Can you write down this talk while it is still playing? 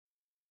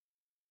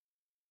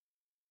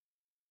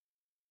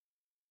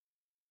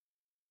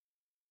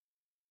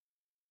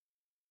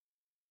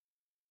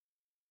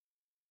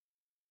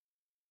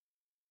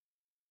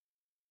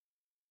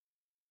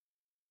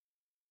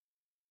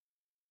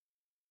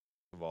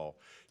all,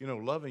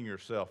 loving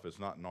yourself is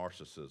not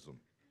narcissism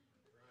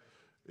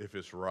if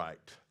it's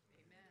right.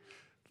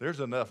 There's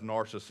enough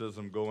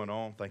narcissism going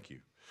on. Thank you.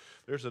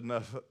 There's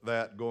enough of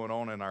that going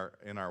on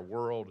in our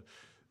world.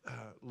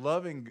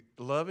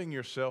 Loving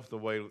yourself the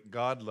way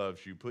God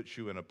loves you puts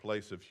you in a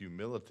place of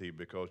humility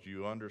because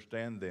you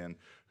understand then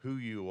who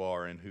you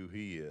are and who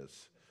He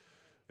is,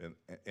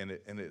 and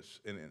it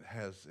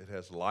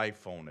has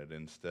life on it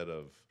instead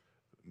of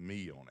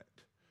me on it.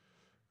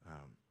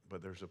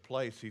 But there's a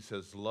place He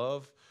says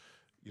love.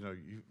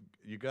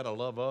 You got to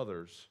love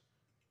others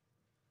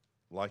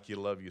like you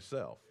love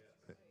yourself.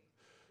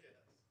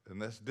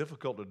 And that's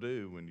difficult to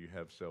do when you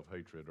have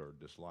self-hatred or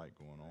dislike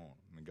going on.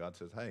 And God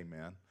says, hey,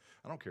 man,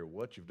 I don't care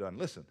what you've done.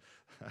 Listen,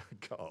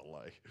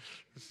 golly,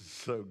 this is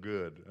so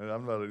good.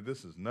 And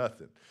this is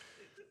nothing.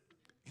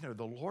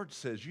 The Lord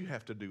says you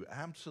have to do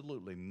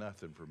absolutely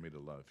nothing for me to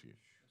love you.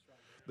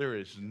 There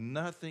is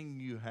nothing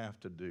you have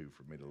to do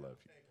for me to love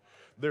you.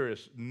 There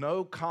is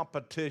no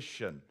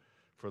competition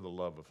for the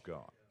love of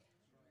God.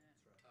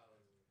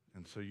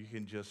 And so you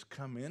can just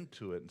come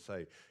into it and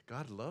say,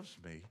 God loves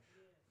me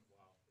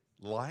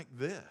like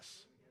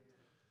this,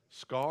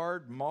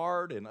 scarred,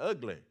 marred, and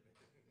ugly,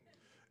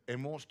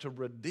 and wants to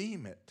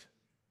redeem it,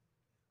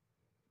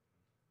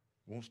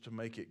 wants to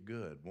make it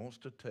good, wants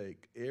to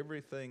take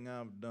everything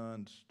I've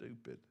done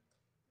stupid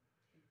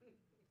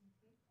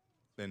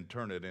and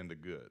turn it into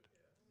good.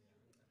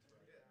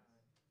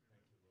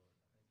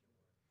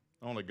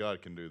 Only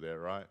God can do that,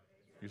 right?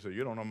 You say,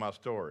 you don't know my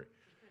story.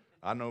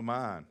 I know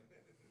mine.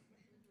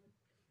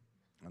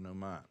 I know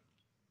mine.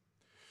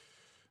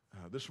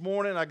 This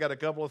morning, I got a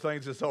couple of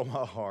things that's on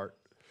my heart.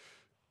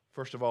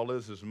 First of all,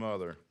 Liz's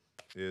mother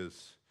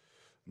is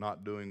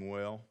not doing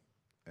well,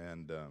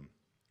 and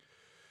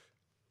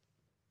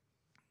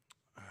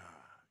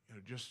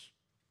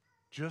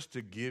just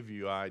to give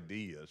you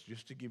ideas,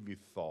 just to give you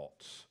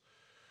thoughts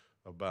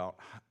about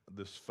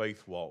this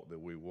faith walk that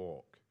we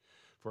walk.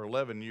 For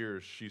 11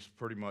 years, she's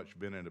pretty much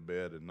been in a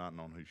bed and not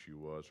known who she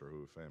was or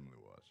who her family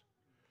was.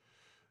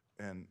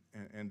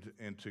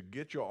 And to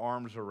get your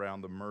arms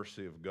around the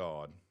mercy of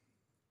God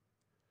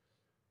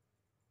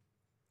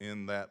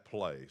in that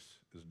place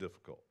is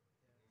difficult.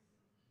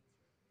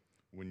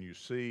 When you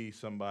see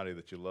somebody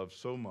that you love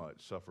so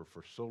much suffer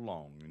for so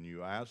long and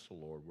you ask the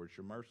Lord, where's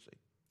your mercy?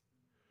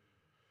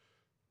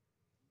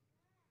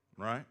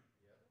 Right?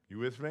 You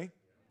with me?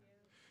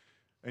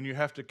 And you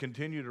have to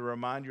continue to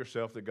remind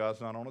yourself that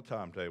God's not on a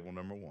timetable,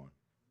 number one,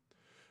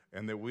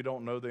 and that we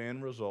don't know the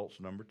end results,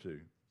 number two.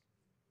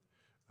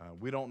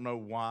 We don't know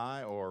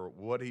why or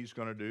what He's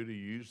going to do to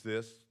use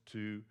this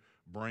to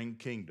bring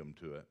kingdom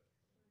to it.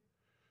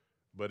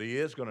 But He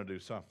is going to do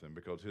something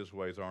because His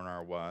ways aren't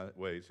our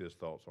ways, His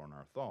thoughts aren't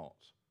our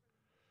thoughts.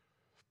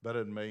 That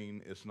doesn't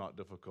mean it's not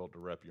difficult to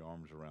wrap your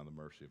arms around the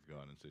mercy of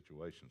God in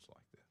situations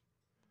like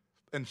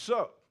that. And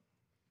so,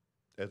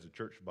 as a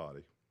church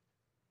body,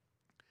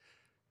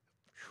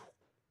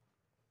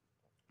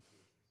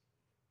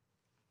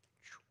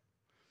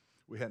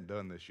 we hadn't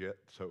done this yet,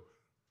 so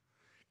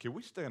can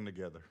we stand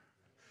together?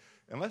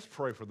 And let's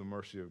pray for the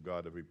mercy of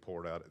God to be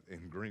poured out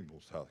in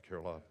Greenville, South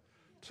Carolina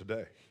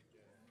today.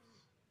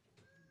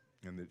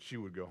 And that she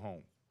would go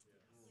home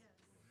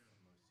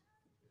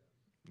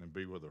and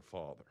be with her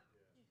Father.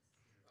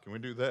 Can we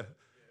do that?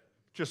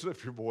 Just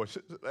lift your voice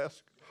and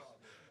ask.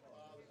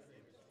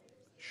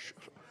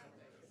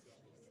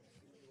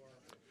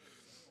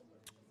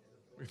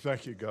 We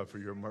thank you, God, for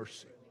your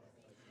mercy.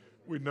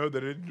 We know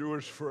that it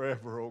endures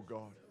forever, oh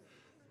God.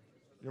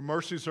 Your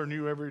mercies are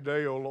new every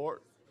day, oh Lord.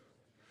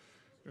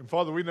 And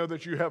Father, we know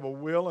that you have a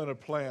will and a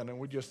plan, and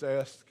we just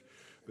ask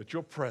that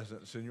your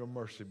presence and your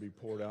mercy be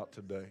poured out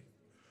today.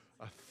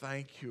 I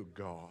thank you,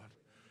 God,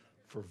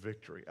 for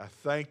victory. I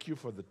thank you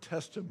for the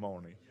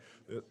testimony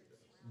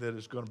that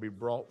is going to be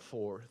brought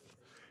forth.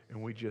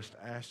 And we just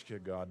ask you,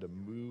 God, to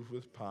move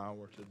with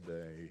power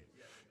today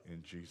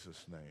in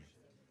Jesus' name.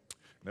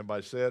 And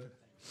everybody said,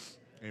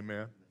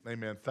 amen.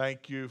 Amen.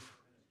 Thank you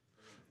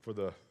for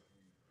the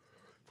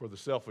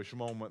selfish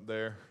moment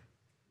there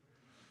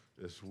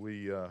as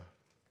we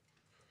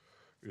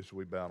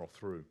battle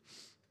through.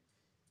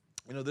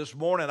 This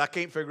morning, I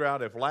can't figure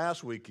out if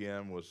last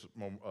weekend was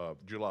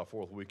July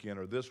 4th weekend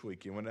or this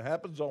weekend. When it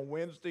happens on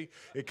Wednesday,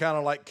 it kind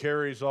of like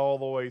carries all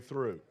the way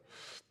through.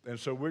 And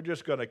so we're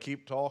just going to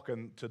keep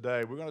talking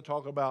today. We're going to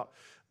talk about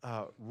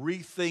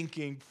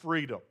rethinking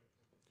freedom.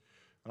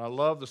 And I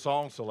love the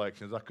song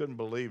selections. I couldn't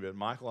believe it.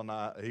 Michael and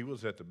I, he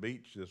was at the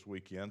beach this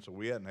weekend, so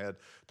we hadn't had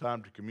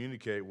time to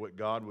communicate what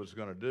God was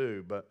going to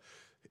do. But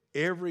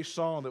every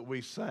song that we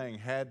sang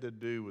had to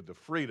do with the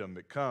freedom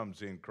that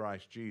comes in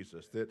Christ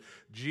Jesus, that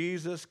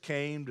Jesus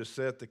came to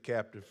set the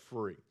captive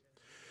free.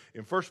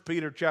 In 1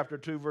 Peter chapter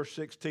 2, verse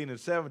 16 and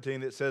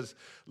 17, it says,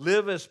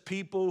 live as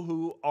people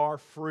who are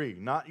free,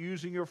 not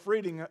using your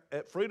freedom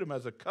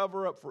as a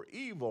cover-up for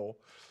evil,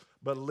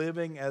 but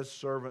living as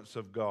servants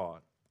of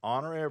God.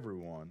 Honor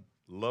everyone,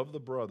 love the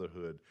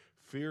brotherhood,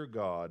 fear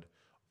God,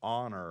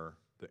 honor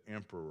the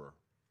emperor,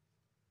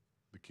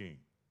 the king,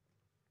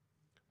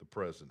 the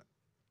president.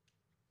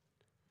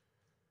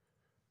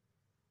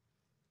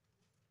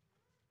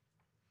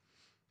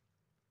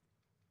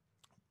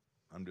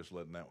 I'm just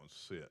letting that one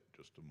sit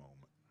just a moment.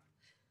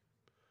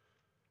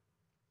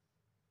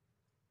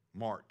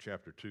 Mark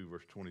chapter 2,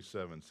 verse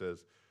 27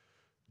 says,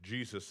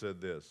 Jesus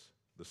said this,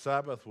 "The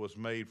Sabbath was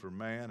made for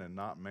man and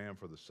not man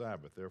for the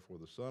Sabbath. Therefore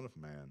the Son of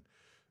Man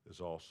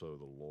is also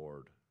the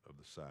Lord of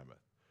the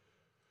Sabbath."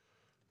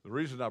 The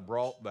reason I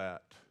brought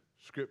that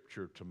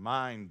scripture to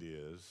mind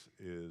is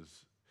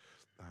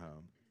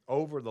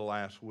over the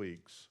last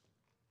weeks,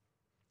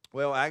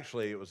 well,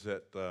 actually it was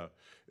at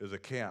a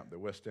camp that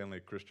West Stanley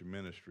Christian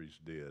Ministries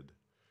did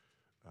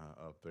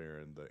up there,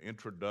 and the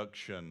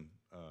introduction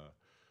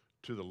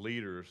to the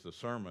leaders, the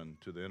sermon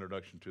to the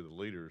introduction to the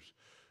leaders,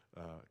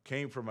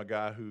 came from a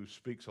guy who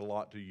speaks a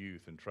lot to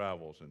youth and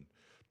travels and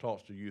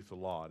talks to youth a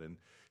lot. And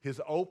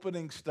his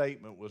opening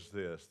statement was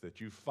this, that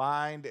you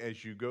find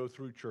as you go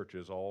through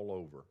churches all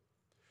over,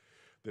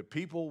 that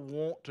people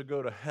want to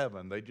go to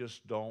heaven, they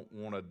just don't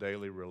want a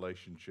daily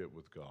relationship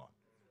with God.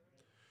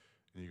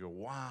 And you go,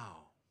 wow.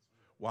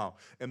 Wow.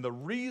 And the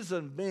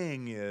reason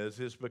being is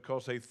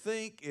because they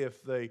think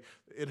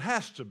it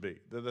has to be,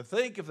 that they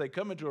think if they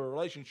come into a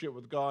relationship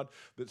with God,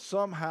 that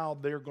somehow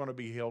they're going to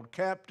be held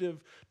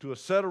captive to a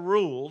set of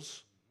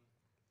rules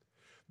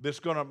that's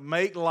going to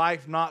make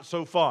life not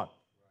so fun.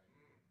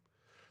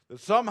 That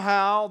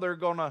somehow they're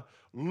going to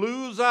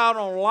lose out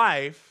on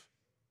life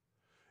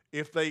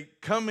if they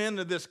come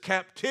into this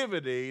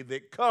captivity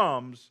that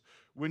comes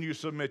when you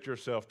submit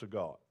yourself to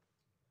God.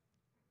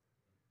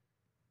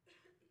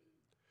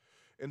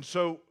 And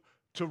so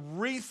to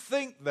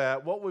rethink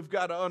that, what we've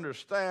got to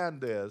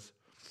understand is,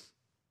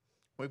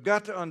 we've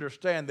got to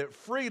understand that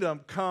freedom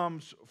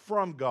comes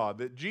from God,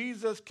 that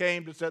Jesus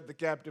came to set the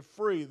captive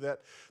free,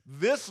 that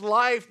this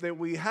life that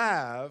we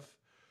have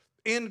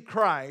in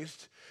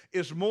Christ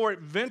is more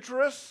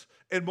adventurous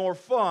and more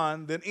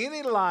fun than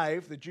any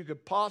life that you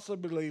could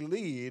possibly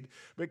lead,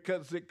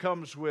 because it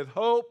comes with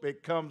hope,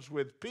 it comes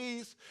with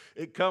peace,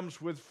 it comes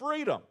with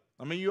freedom.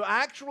 I mean, you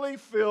actually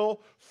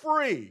feel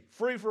free.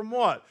 Free from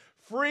what?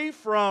 Free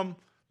from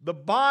the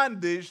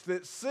bondage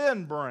that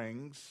sin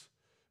brings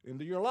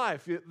into your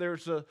life.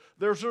 There's a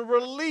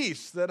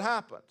release that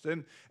happens.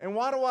 And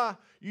why do I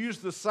use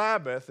the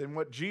Sabbath and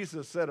what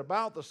Jesus said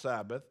about the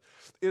Sabbath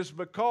is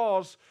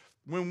because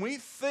when we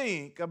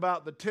think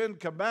about the Ten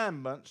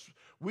Commandments,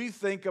 we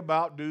think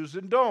about do's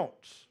and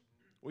don'ts.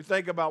 We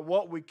think about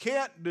what we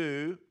can't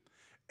do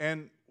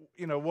and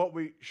what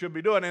we should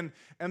be doing.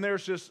 And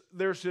there's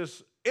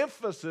this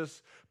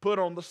emphasis put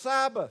on the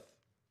Sabbath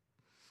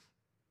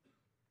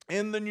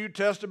in the New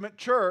Testament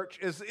church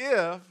as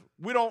if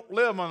we don't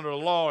live under the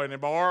law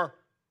anymore.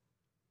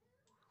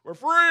 We're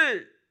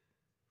free.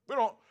 We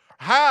don't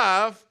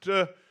have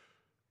to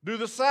do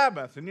the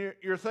Sabbath. And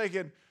you're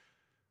thinking,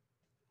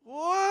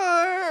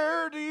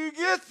 where do you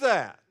get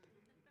that?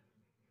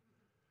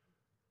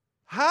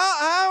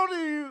 How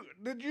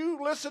did you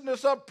listen to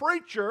some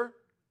preacher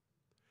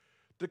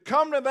to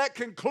come to that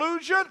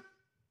conclusion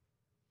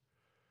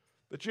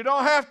that you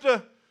don't have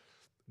to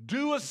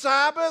do a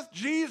Sabbath?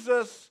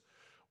 Jesus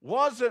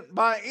wasn't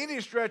by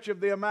any stretch of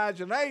the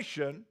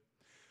imagination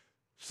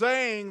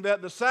saying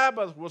that the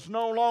Sabbath was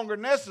no longer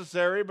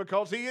necessary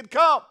because he had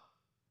come.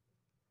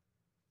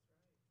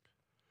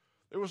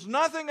 There was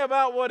nothing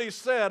about what he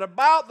said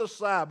about the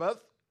Sabbath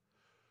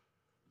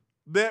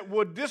that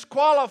would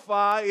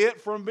disqualify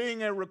it from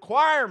being a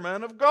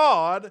requirement of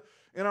God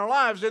in our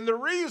lives. And the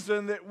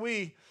reason that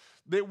we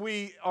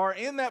are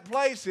in that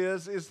place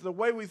is the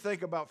way we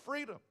think about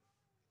freedom.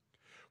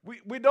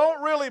 We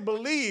don't really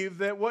believe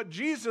that what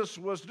Jesus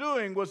was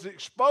doing was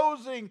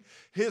exposing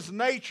his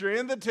nature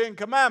in the Ten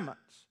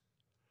Commandments.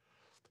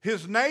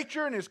 His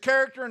nature and his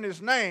character and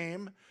his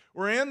name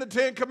were in the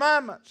Ten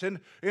Commandments and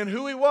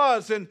who he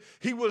was. And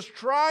he was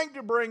trying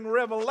to bring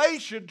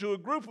revelation to a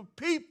group of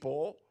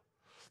people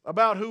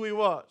about who he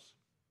was.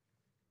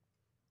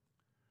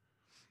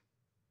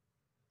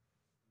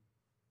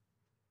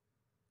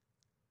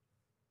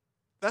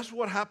 That's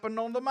what happened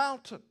on the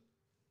mountain.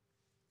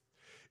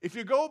 If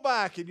you go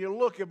back and you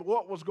look at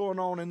what was going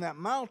on in that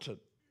mountain,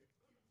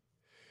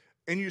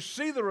 and you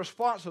see the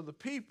response of the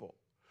people,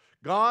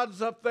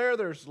 God's up there,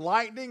 there's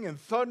lightning and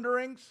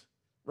thunderings,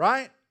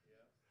 right?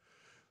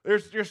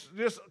 There's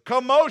just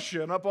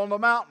commotion up on the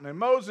mountain, and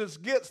Moses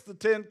gets the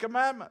Ten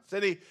Commandments,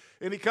 and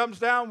he comes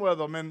down with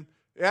them, and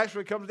he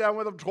actually comes down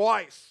with them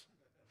twice.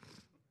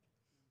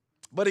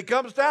 But he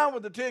comes down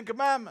with the Ten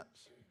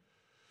Commandments.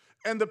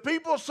 And the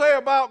people say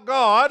about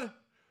God,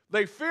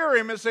 they fear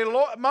him and say,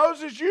 Lord,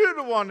 Moses, you're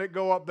the one that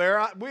go up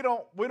there. We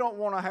don't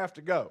want to have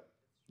to go.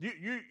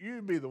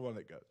 You be the one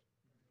that goes.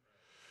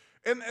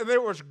 And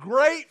there was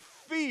great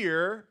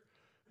fear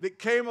that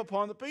came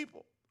upon the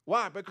people.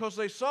 Why? Because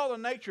they saw the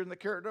nature and the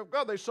character of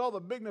God. They saw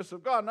the bigness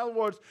of God. In other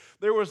words,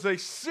 there was a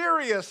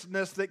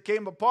seriousness that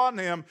came upon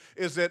him,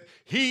 is that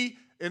he,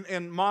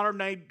 in modern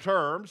day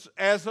terms,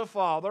 as a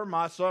father,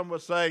 my son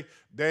would say,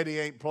 Daddy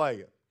ain't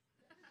playing.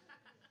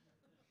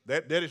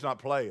 Daddy's not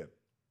playing.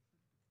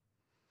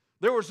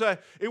 There was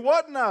it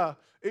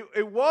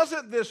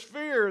wasn't this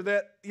fear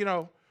that,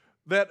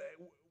 that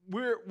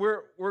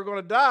we're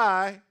going to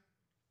die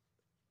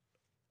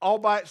all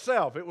by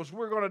itself. It was,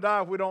 we're going to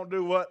die if we don't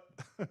do what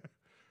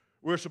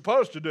we're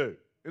supposed to do.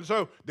 And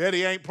so,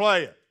 Daddy ain't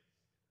playing.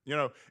 You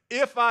know,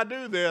 if I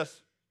do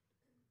this,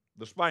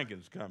 the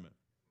spanking's coming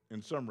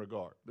in some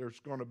regard. There's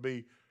going to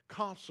be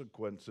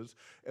consequences.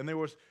 And there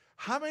was,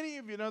 how many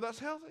of you know that's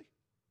healthy?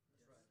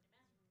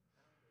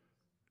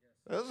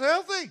 That's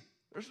healthy.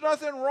 There's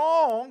nothing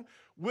wrong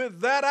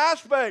with that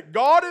aspect.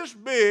 God is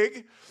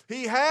big.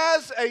 He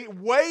has a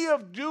way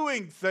of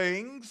doing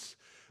things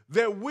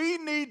that we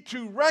need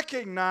to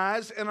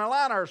recognize and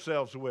align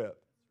ourselves with.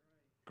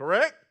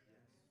 Correct?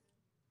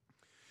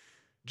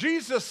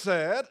 Jesus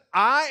said,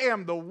 I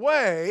am the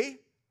way,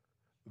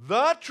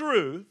 the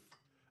truth,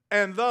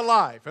 and the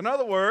life. In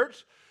other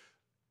words,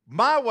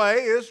 my way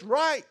is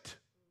right.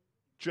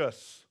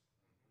 Just.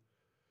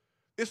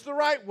 It's the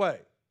right way.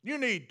 You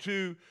need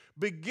to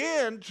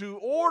begin to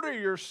order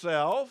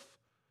yourself,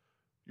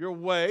 your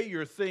way,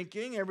 your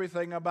thinking,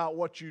 everything about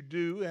what you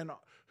do and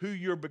who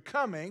you're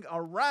becoming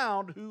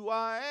around who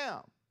I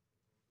am.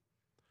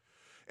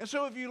 And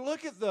so if you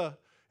look at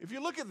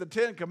the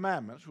Ten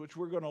Commandments, which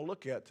we're going to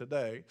look at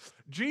today,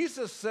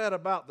 Jesus said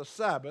about the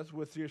Sabbath,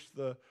 which is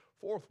the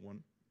fourth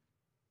one,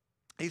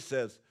 he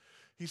says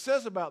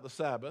about the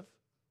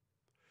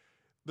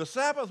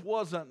Sabbath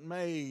wasn't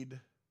made,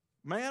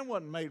 man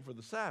wasn't made for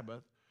the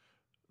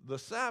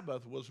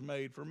Sabbath was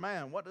made for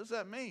man. What does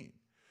that mean?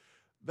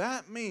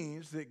 That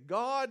means that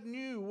God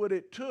knew what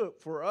it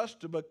took for us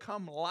to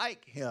become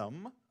like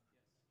Him.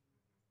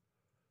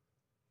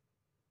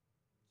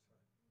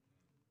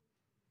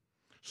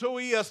 So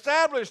He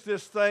established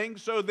this thing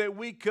so that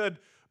we could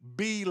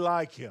be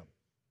like Him.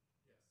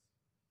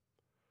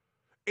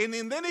 And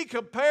then He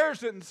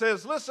compares it and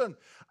says, listen,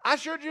 I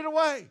showed you the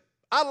way.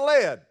 I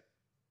led.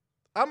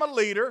 I'm a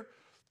leader.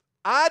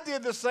 I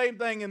did the same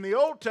thing in the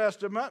Old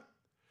Testament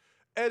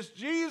as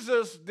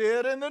Jesus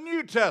did in the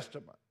New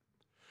Testament.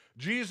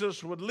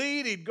 Jesus would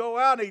lead, He'd go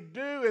out, He'd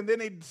do, and then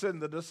He'd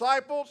send the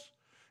disciples,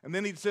 and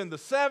then He'd send the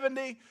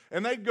 70,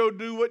 and they'd go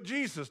do what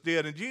Jesus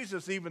did. And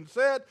Jesus even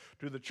said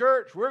to the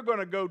church, we're going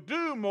to go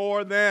do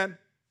more than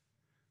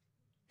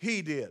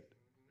He did.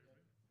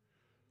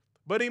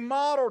 But He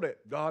modeled it.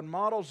 God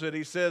models it.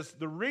 He says,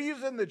 the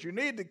reason that you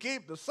need to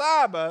keep the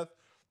Sabbath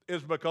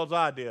is because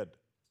I did.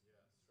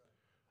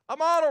 I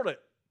modeled it.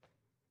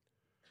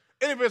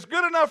 And if it's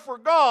good enough for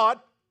God,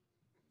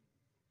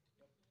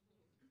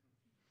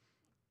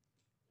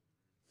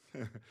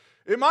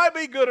 it might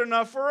be good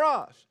enough for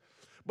us.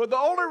 But the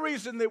only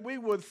reason that we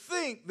would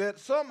think that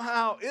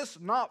somehow it's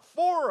not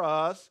for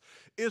us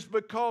is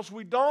because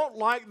we don't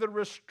like the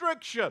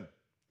restriction.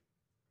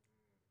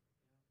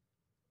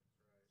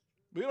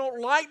 We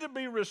don't like to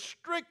be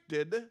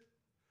restricted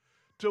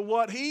to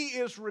what He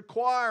is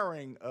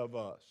requiring of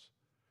us.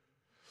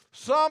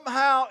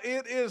 Somehow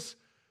it is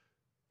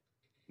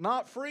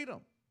not freedom.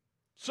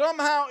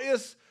 Somehow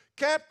it's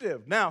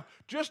captive. Now,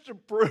 just to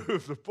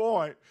prove the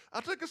point,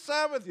 I took a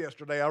Sabbath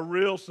yesterday, a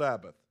real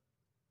Sabbath.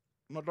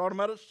 I'm not talking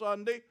about a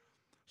Sunday.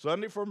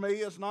 Sunday for me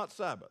is not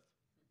Sabbath.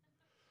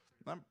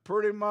 I'm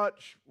pretty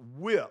much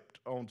whipped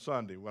on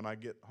Sunday when I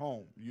get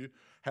home. You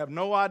have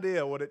no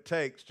idea what it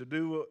takes to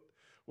do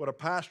what a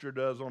pastor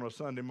does on a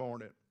Sunday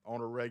morning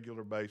on a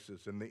regular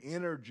basis and the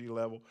energy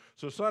level.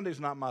 So Sunday's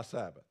not my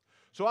Sabbath.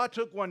 So I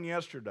took one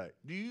yesterday.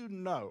 Do you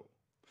know?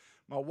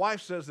 My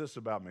wife says this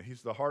about me.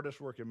 He's the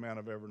hardest working man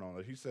I've ever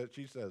known. She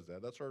says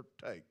that. That's her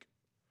take.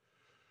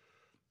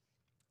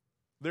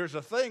 There's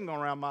a thing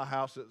around my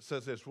house that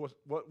says this,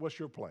 what's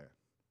your plan?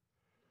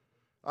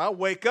 I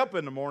wake up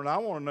in the morning, I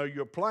want to know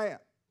your plan.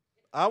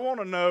 I want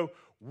to know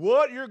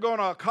what you're going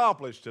to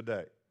accomplish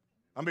today.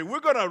 I mean, we're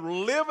going to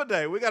live a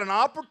day. We got an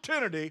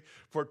opportunity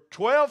for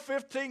 12,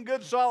 15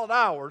 good solid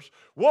hours.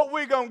 What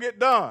we going to get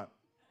done?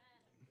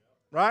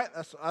 Right?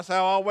 That's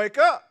how I wake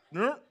up.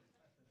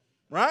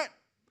 Right?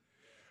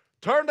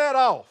 Turn that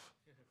off.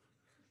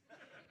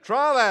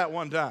 Try that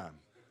one time.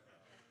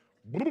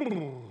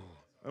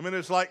 I mean,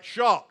 it's like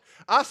shock.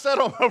 I sat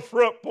on my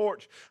front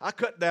porch. I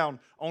cut down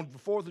on the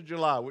 4th of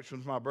July, which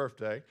was my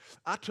birthday.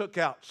 I took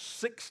out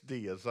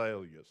 60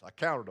 azaleas. I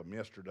counted them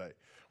yesterday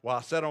while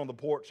I sat on the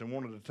porch and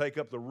wanted to take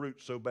up the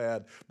roots so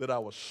bad that I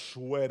was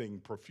sweating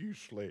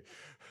profusely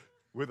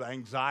with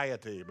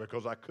anxiety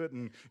because I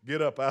couldn't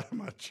get up out of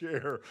my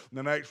chair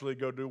and actually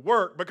go do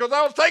work because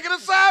I was taking a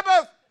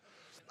Sabbath.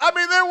 I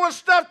mean, there was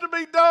stuff to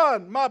be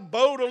done. My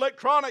boat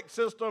electronic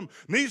system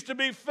needs to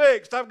be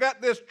fixed. I've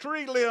got this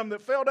tree limb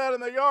that fell down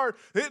in the yard.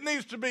 It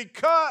needs to be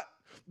cut.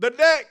 The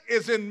deck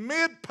is in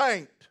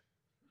mid-paint.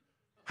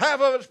 Half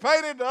of it's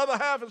painted, the other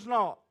half is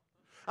not.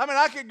 I mean,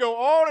 I could go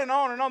on and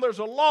on and on. There's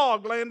a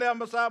log laying down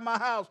beside my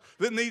house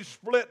that needs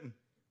splitting.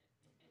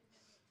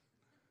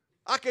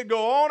 I could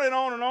go on and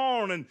on and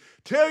on and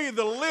tell you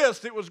the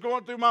list that was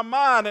going through my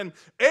mind and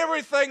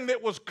everything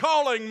that was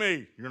calling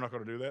me. You're not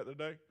going to do that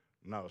today?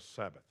 No, it's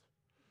Sabbath.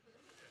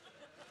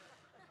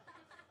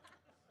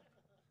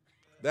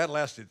 That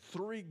lasted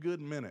 3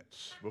 good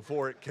minutes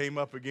before it came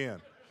up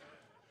again.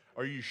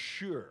 Are you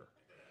sure?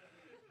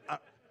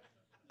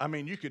 I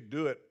mean, you could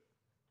do it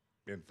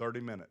in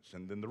 30 minutes,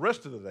 and then the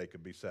rest of the day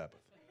could be Sabbath.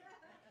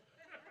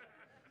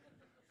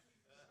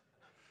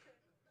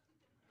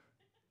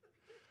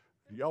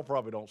 Y'all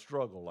probably don't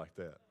struggle like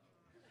that.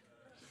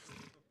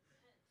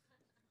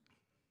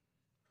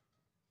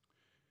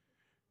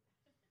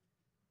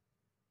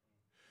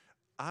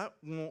 I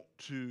want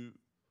to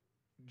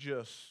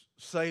just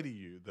say to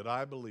you that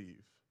I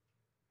believe,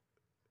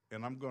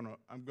 and I'm going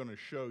to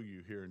show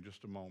you here in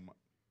just a moment,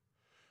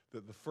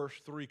 that the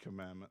first 3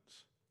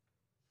 commandments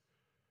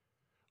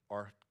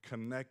are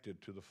connected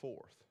to the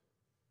 4th.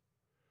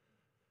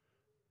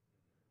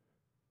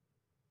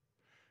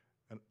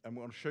 And I'm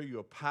going to show you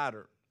a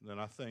pattern that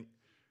I think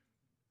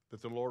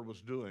that the Lord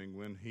was doing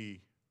when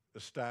he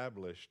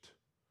established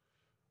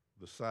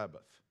the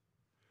Sabbath.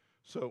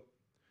 So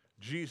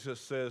Jesus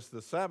says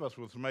the Sabbath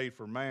was made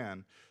for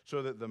man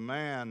so that the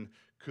man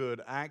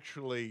could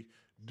actually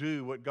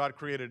do what God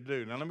created to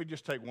do. Now let me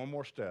just take one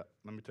more step.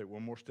 Let me take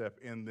one more step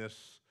in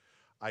this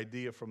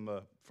idea from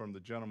the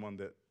gentleman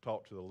that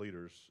talked to the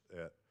leaders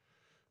at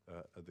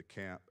the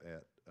camp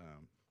at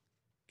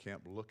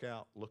Camp Look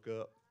Up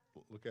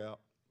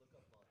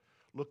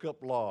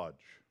Lodge.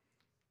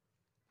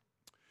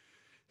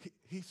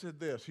 He said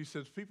this. He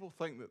says people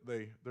think that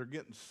they're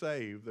getting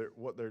saved.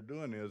 What they're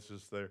doing is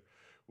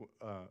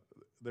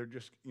they're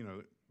just,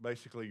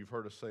 basically you've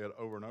heard us say it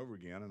over and over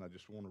again, and I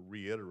just want to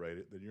reiterate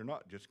it, that you're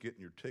not just getting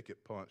your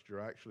ticket punched,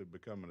 you're actually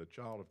becoming a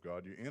child of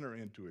God. You enter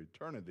into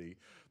eternity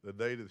the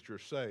day that you're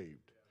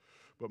saved.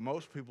 But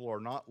most people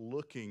are not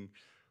looking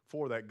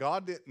for that.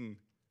 God didn't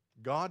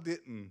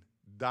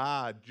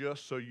die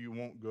just so you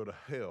won't go to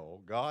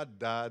hell.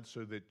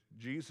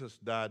 Jesus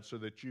died so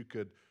that you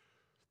could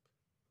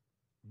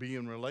be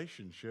in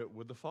relationship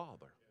with the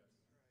Father.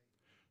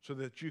 So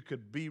that you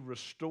could be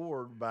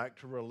restored back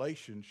to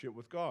relationship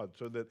with God.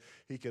 So that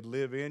he could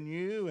live in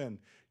you and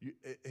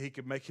he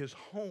could make his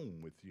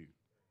home with you.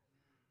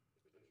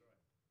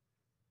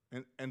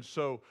 And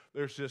so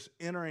there's this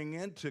entering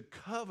into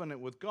covenant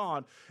with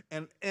God.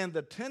 And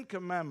the 10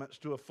 Commandments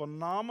do a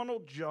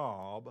phenomenal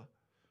job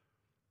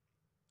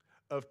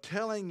of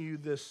telling you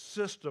this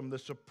system,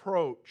 this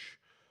approach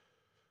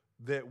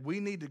that we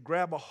need to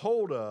grab a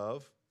hold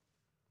of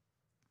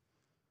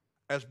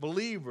as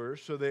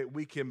believers so that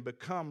we can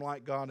become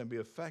like God and be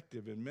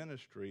effective in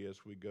ministry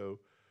as we go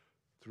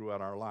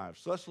throughout our lives.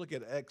 So let's look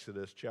at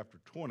Exodus chapter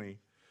 20,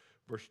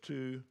 verse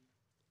 2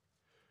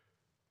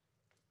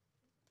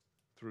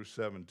 through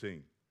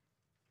 17.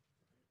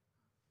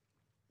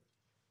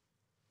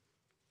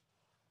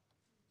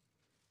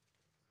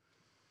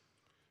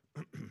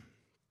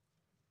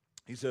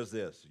 He says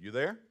this. You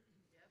there? Yep.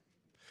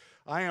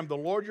 I am the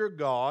Lord your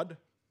God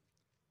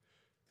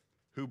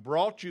who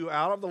brought you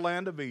out of the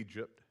land of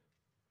Egypt,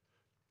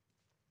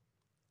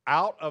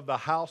 out of the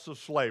house of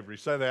slavery.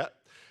 Say that.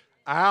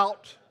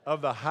 Out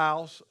of the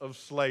house of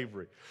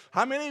slavery.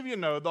 How many of you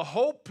know the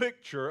whole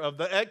picture of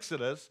the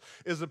Exodus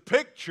is a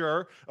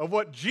picture of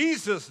what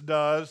Jesus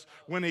does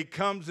when he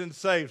comes and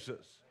saves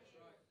us?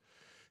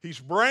 He's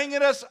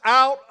bringing us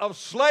out of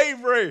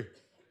slavery.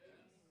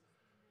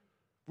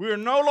 We are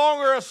no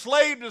longer a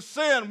slave to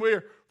sin.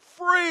 We're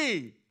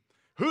free.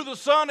 Who the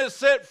Son has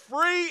set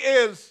free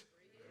is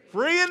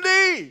free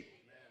indeed.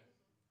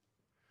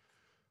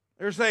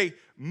 There's a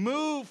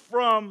move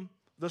from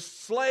the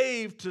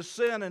slave to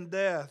sin and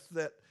death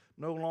that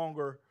no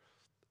longer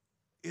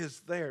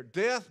is there.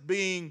 Death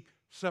being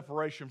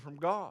separation from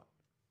God.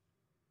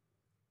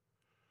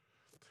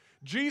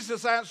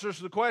 Jesus answers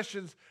the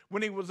questions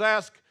when he was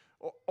asked,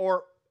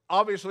 or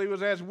obviously he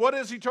was asked, what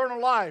is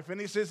eternal life? And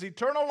he says,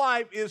 eternal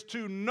life is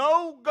to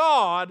know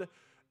God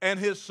and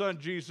his Son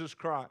Jesus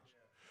Christ.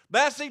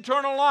 That's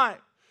eternal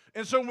life.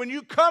 And so when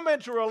you come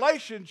into a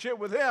relationship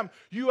with him,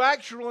 you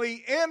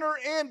actually enter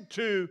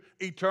into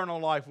eternal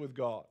life with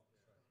God.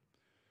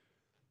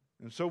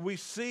 And so we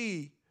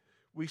see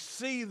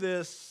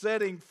this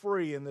setting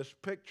free in this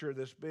picture,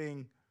 this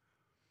being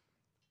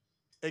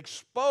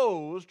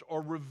exposed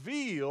or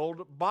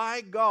revealed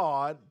by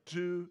God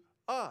to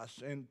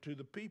us and to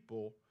the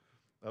people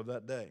of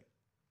that day.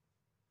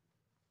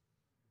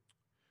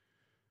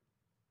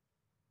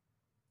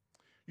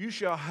 You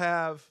shall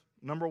have,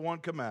 number 1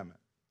 commandment.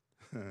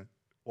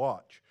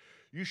 Watch.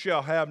 You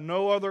shall have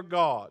no other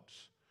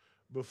gods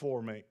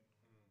before me.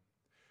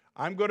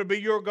 I'm going to be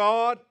your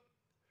God.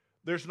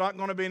 There's not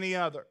going to be any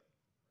other.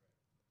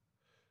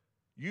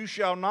 You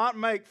shall not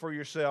make for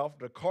yourself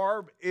the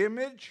carved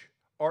image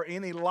or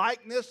any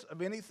likeness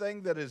of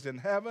anything that is in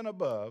heaven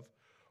above,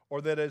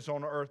 or that is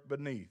on earth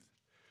beneath,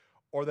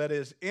 or that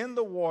is in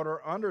the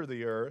water under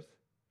the earth.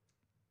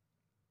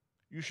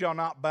 You shall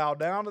not bow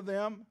down to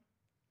them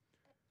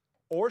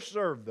or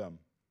serve them.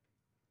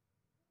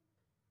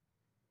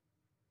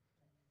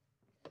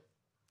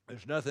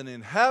 There's nothing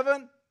in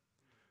heaven.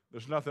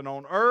 There's nothing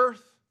on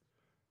earth.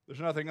 There's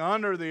nothing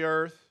under the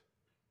earth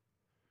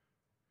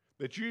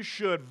that you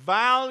should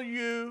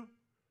value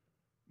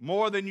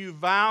more than you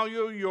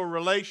value your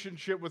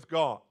relationship with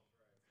God.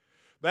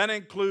 That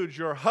includes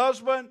your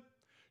husband,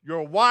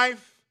 your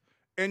wife,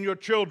 and your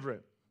children.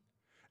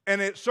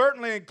 And it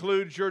certainly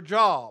includes your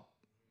job.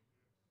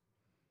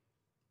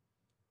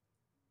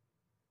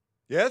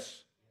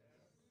 Yes?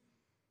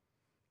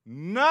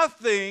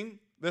 Nothing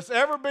that's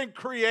ever been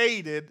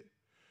created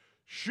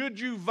should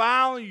you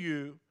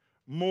value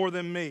more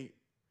than me.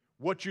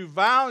 What you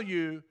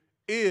value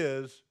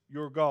is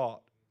your God.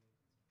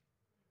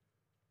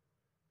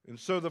 And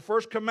so the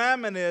first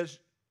commandment is,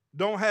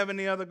 don't have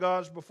any other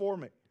gods before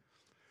me.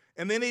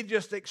 And then he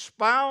just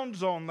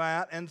expounds on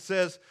that and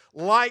says,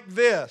 like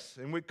this.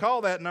 And we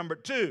call that number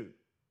 2.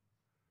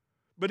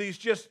 But he's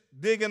just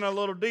digging a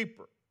little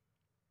deeper.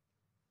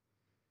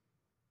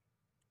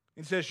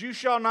 He says, you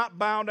shall not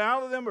bow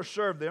down to them or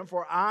serve them,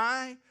 for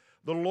I,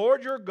 the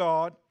Lord your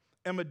God,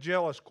 am a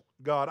jealous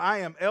God. I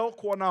am El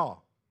Quanah.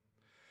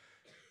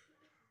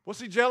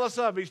 What's he jealous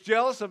of? He's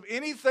jealous of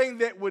anything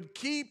that would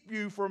keep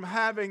you from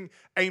having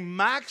a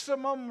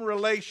maximum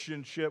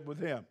relationship with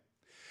him.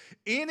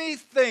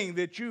 Anything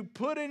that you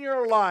put in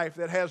your life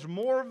that has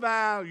more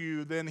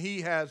value than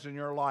he has in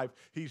your life,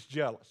 he's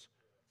jealous.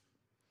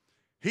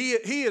 He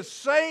is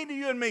saying to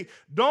you and me,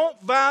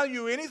 don't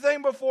value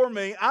anything before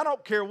me. I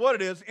don't care what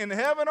it is, in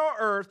heaven or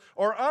earth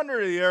or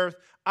under the earth.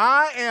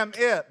 I am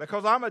it,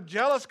 because I'm a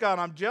jealous God.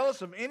 I'm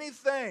jealous of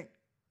anything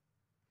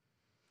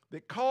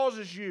that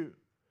causes you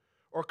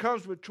or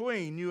comes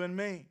between you and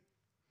me.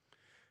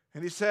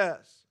 And he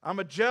says, I'm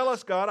a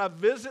jealous God. I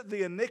visit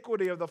the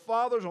iniquity of the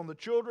fathers on the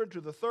children to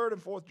the 3rd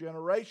and 4th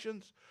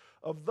generations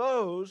of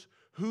those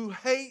who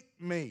hate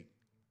me.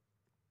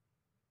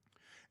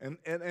 And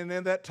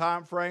in that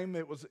time frame,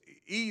 it was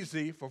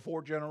easy for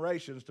 4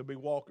 generations to be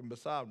walking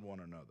beside one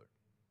another.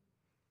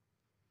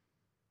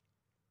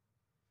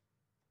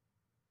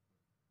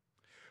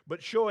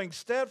 But showing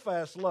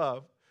steadfast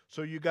love,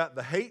 so you got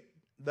the hate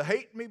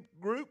me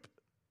group,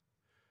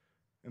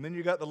 and then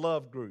you got the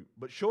love group.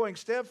 But showing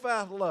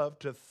steadfast love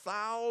to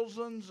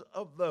thousands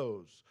of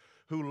those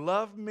who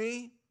love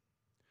me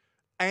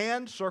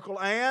and, circle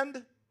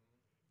and,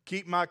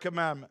 keep my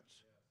commandments.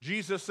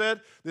 Jesus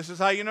said, this is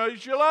how you know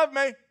that you love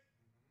me,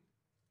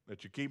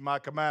 that you keep my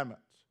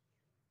commandments.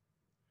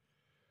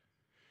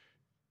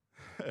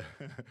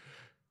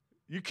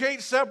 You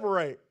can't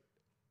separate.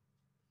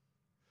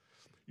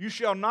 You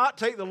shall not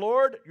take the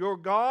Lord your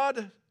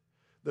God,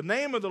 the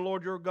name of the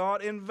Lord your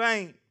God, in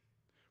vain.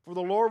 For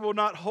the Lord will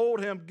not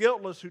hold him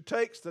guiltless who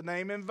takes the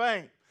name in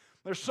vain.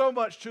 There's so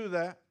much to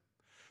that.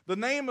 The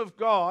name of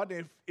God,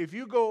 if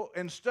you go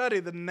and study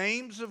the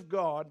names of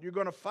God, you're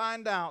going to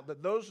find out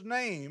that those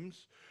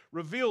names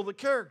reveal the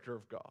character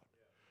of God.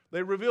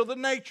 They reveal the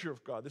nature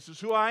of God. This is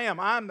who I am.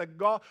 I'm the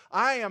God.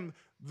 I am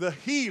the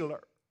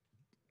healer.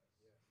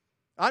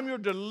 I'm your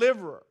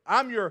deliverer.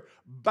 I'm your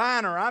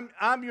banner.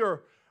 I'm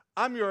your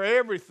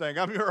everything.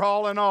 I'm your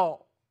all in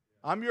all.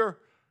 I'm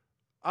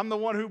the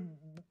one who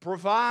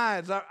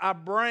provides. I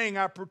bring.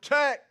 I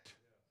protect.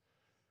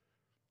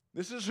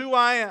 This is who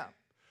I am.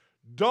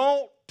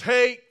 Don't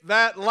take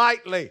that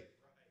lightly.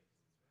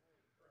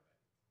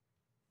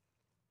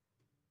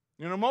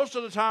 You know, most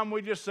of the time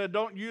we just said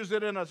don't use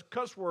it in a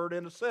cuss word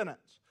in a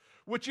sentence,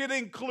 which it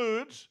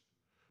includes,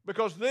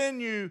 because then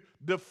you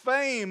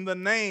defame the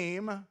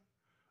name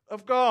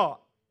of God.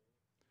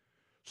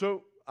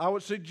 So I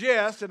would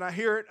suggest, and I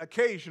hear it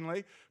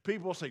occasionally,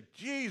 people say,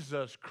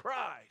 Jesus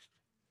Christ.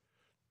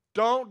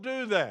 Don't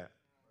do that.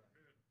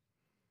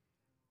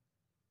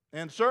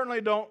 And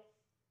certainly don't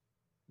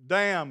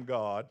damn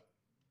God.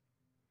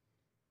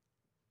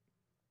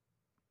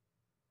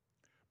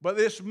 But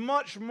it's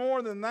much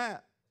more than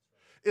that.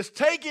 It's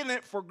taking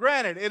it for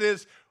granted. It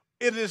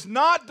is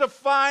not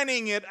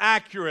defining it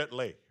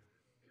accurately.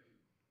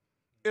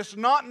 It's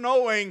not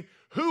knowing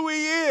who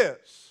he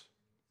is.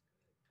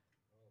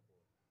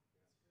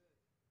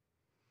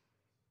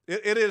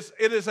 It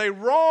is a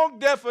wrong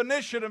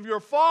definition of your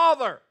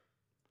Father.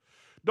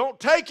 Don't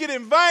take it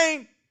in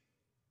vain.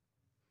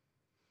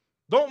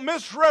 Don't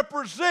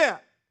misrepresent.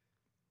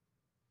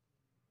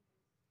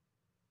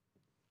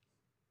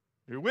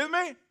 You with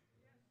me?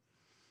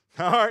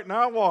 All right,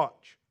 now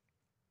watch.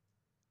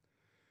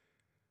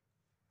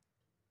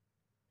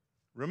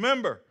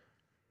 Remember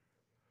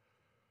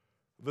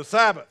the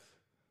Sabbath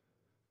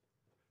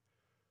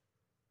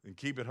and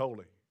keep it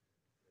holy.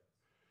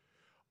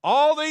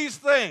 All these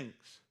things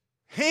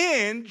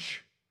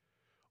hinge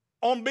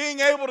on being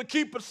able to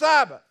keep a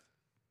Sabbath,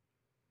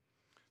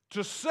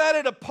 to set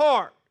it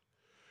apart,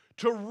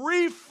 to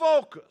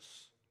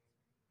refocus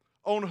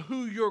on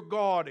who your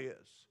God is,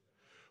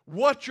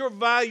 what your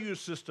value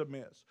system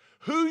is,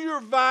 who you're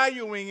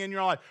valuing in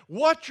your life,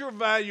 what you're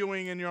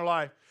valuing in your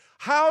life,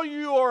 how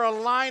you are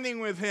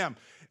aligning with him.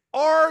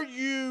 Are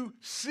you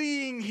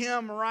seeing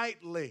him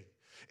rightly?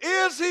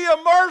 Is he a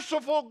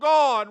merciful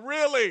God,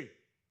 really?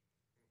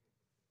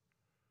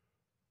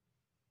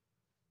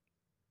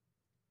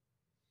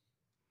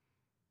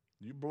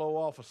 You blow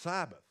off a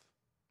Sabbath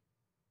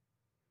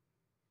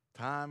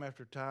time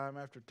after time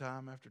after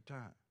time after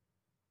time,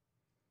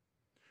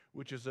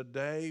 which is a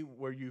day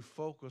where you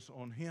focus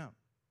on him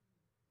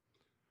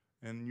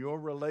and your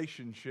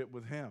relationship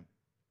with him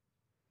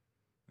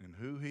and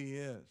who he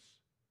is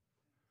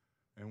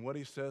and what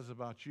he says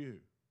about you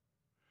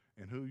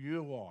and who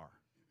you are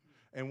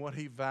and what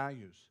he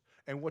values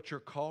and what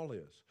your call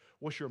is,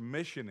 what your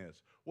mission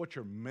is, what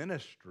your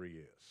ministry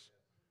is.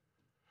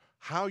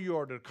 how you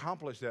are to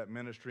accomplish that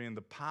ministry in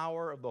the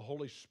power of the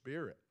Holy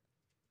Spirit.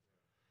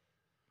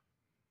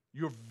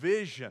 Your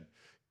vision.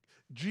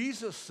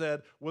 Jesus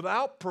said,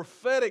 without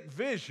prophetic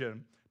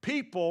vision,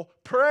 people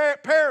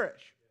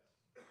perish.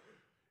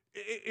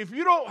 If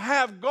you don't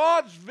have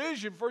God's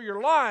vision for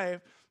your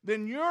life,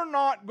 then you're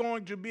not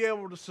going to be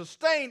able to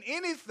sustain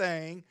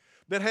anything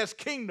that has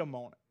kingdom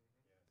on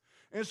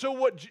it. And so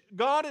what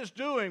God is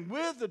doing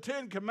with the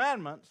Ten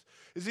Commandments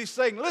is He's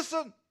saying,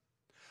 listen,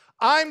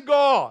 I'm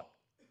God.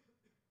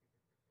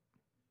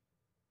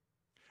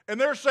 And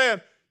they're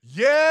saying,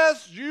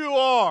 yes, you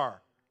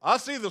are. I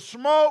see the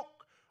smoke.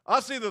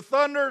 I see the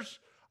thunders.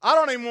 I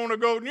don't even want to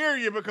go near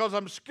you because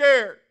I'm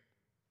scared.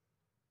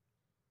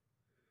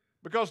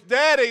 Because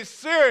Daddy's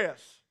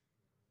serious.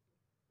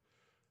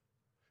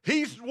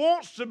 He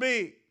wants to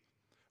be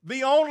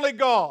the only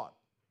God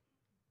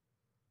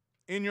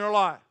in your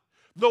life.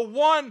 The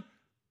one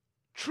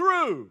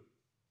true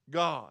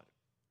God,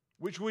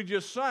 which we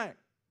just sang.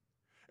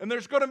 And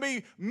there's going to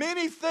be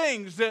many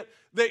things that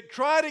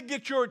try to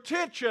get your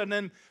attention,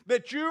 and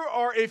that you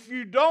are, if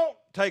you don't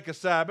take a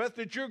Sabbath,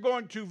 that you're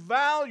going to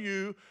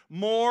value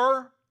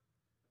more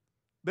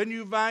than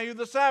you value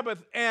the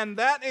Sabbath. And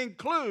that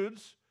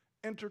includes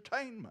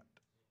entertainment.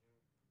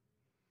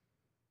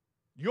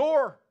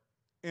 Your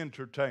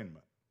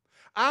entertainment.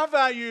 I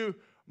value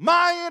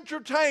my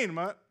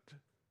entertainment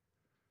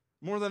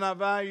more than I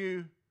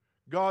value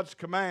God's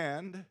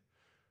command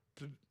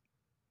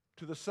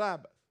to the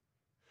Sabbath,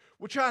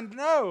 which I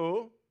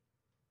know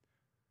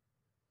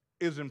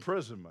is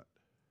imprisonment,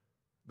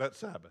 that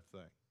Sabbath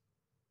thing.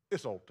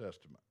 It's Old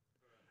Testament.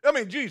 I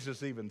mean,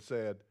 Jesus even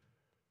said,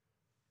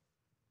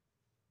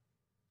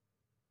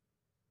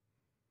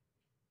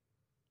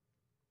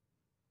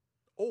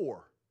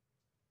 or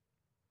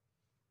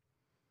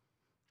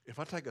if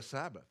I take a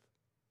Sabbath,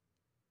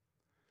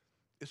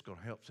 it's going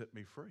to help set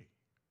me free.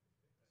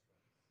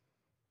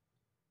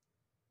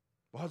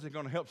 Why is it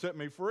going to help set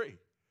me free?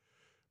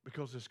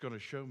 Because it's going to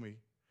show me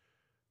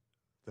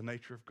the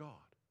nature of God.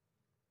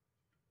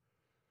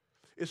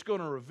 It's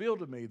going to reveal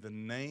to me the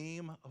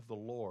name of the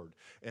Lord.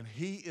 And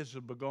He is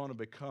going to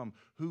become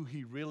who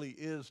He really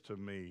is to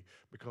me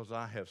because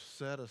I have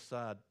set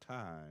aside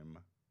time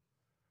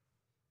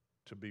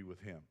to be with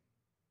Him.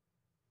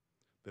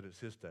 That it's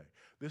His day.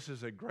 This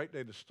is a great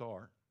day to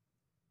start.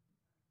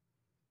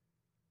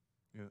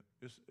 You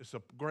know, it's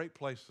a great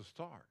place to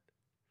start.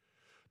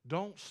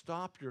 Don't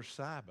stop your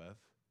Sabbath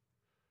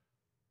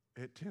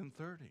at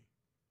 10:30.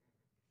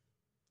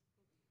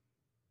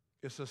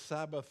 It's a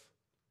Sabbath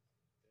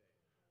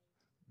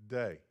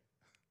day.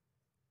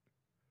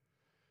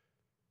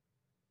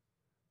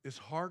 It's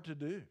hard to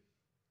do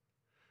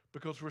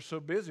because we're so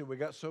busy. We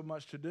got so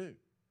much to do.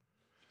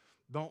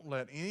 Don't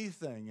let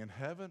anything in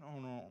heaven or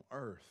on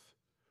earth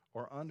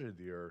or under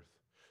the earth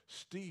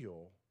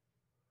steal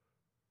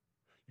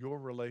your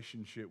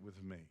relationship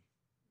with me.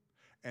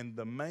 And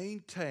to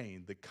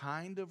maintain the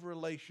kind of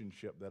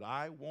relationship that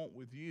I want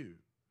with you,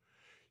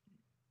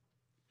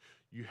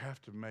 you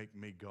have to make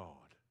me God.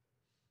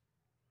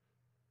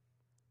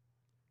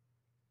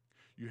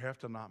 You have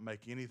to not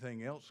make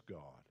anything else God.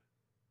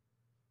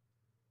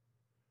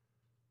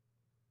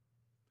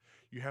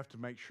 You have to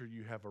make sure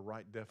you have a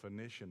right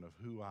definition of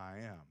who I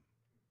am.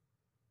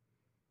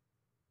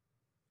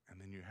 And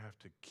then you have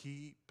to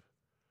keep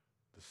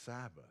the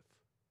Sabbath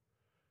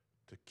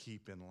to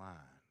keep in line.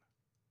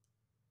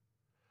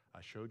 I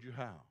showed you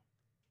how.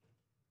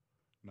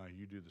 Now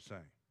you do the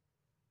same.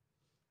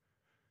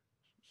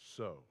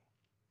 So,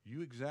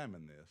 you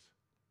examine this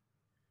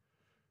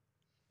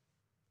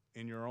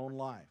in your own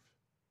life.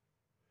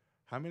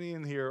 How many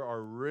in here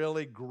are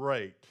really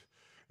great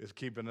at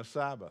keeping the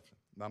Sabbath?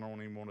 I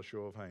don't even want a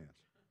show of hands.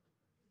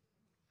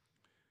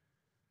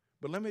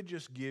 But let me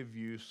just give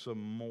you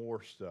some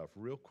more stuff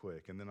real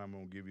quick, and then I'm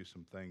going to give you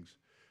some things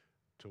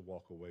to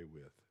walk away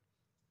with.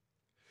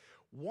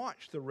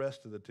 Watch the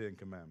rest of the Ten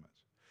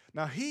Commandments.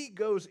 Now, He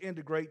goes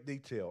into great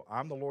detail.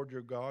 I'm the Lord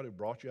your God who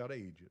brought you out of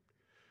Egypt.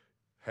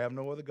 Have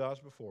no other gods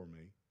before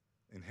me.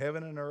 In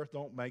heaven and earth,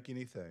 don't make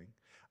anything.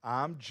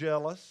 I'm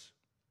jealous.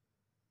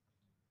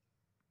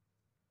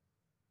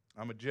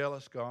 I'm a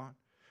jealous God.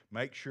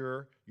 Make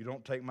sure you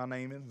don't take my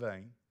name in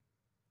vain.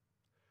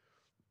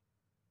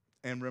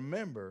 And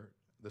remember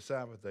the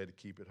Sabbath day to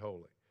keep it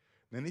holy.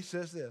 Then He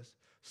says this,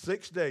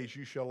 6 days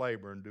you shall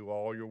labor and do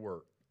all your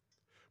work.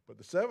 But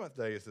the seventh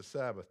day is the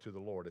Sabbath to the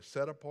Lord. It's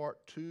set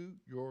apart to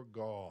your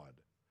God.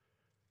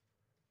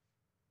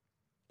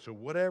 So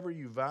whatever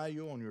you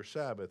value on your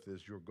Sabbath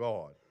is your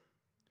God.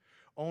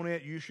 On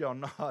it you shall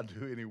not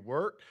do any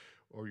work,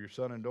 or your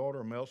son and daughter,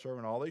 or male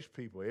servant, all these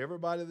people,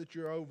 everybody that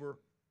you're over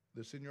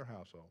that's in your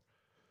household,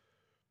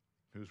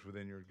 who's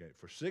within your gate.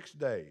 For 6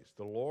 days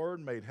the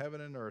Lord made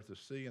heaven and earth, the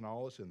sea and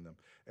all that's in them,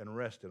 and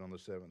rested on the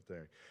seventh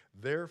day.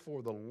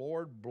 Therefore the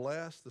Lord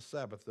blessed the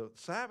Sabbath. The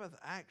Sabbath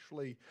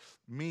actually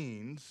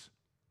means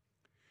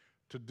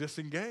to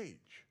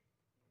disengage.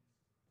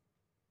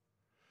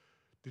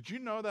 Did you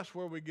know that's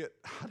where we get,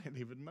 I didn't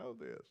even know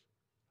this,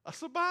 a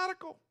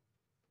sabbatical.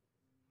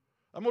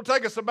 I'm going to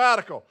take a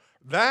sabbatical.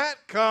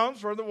 That comes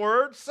from the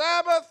word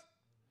Sabbath.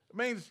 It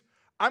means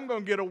I'm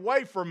going to get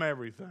away from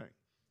everything.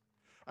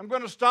 I'm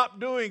going to stop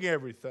doing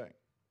everything.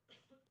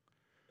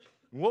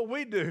 What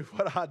we do,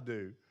 what I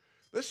do,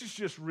 this is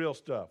just real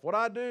stuff. What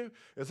I do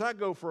is I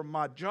go from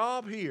my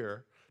job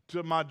here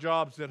to my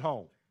jobs at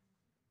home.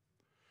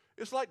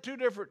 It's like two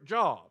different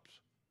jobs.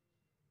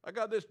 I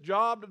got this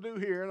job to do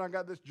here, and I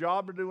got this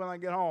job to do when I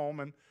get home,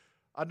 and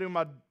I do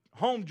my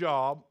home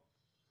job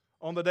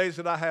on the days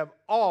that I have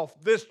off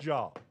this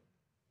job.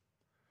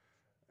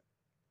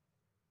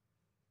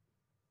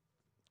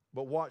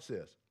 But watch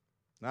this.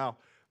 Now,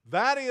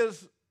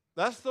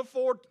 that's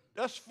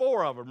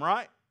four of them,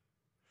 right?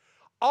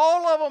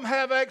 All of them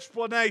have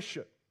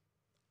explanation.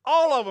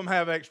 All of them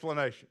have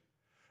explanation.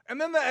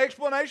 And then the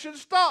explanations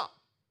stop.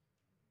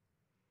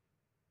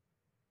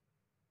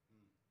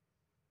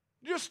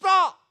 Just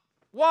stop.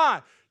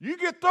 Why? You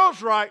get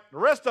those right, the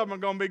rest of them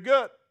are going to be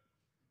good.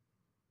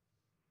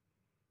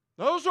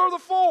 Those are the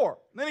four.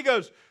 And then he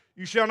goes,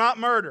 you shall not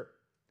murder.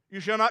 You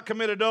shall not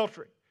commit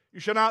adultery. You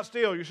shall not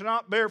steal. You shall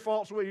not bear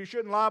false witness. You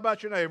shouldn't lie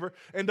about your neighbor.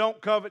 And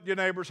don't covet your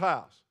neighbor's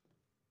house.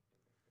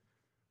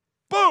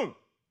 Boom.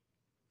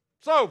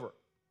 It's over.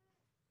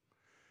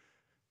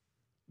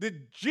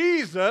 Did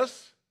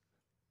Jesus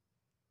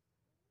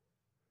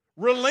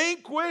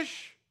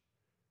relinquish?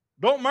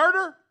 Don't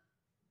murder.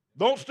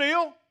 Don't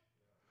steal.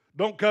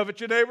 Don't covet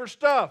your neighbor's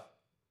stuff.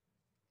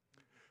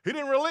 He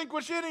didn't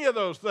relinquish any of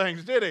those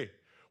things, did he?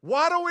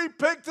 Why do we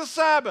pick the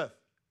Sabbath?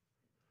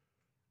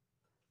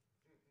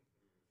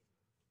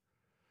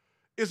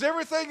 Is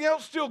everything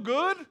else still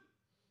good?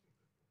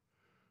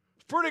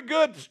 It's pretty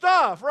good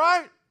stuff,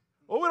 right?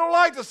 Well, we don't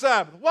like the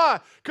Sabbath. Why?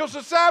 Because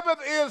the Sabbath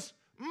is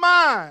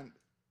mine.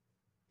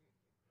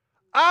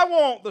 I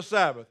want the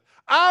Sabbath.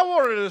 I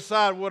want to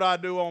decide what I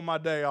do on my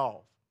day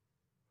off.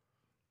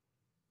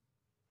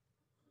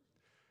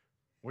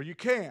 Well, you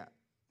can't.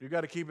 You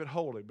got to keep it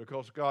holy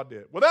because God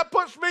did. Well, that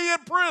puts me in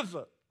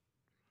prison.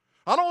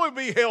 I don't want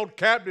to be held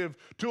captive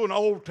to an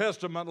Old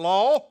Testament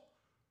law.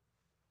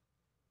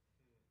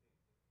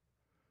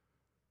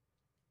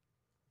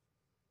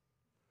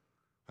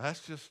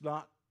 That's just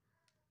not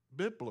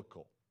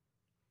biblical.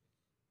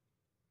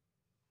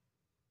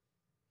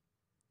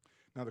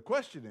 Now the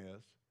question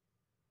is,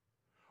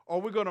 are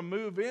we going to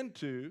move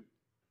into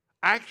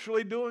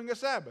actually doing a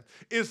Sabbath?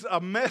 Is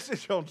a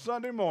message on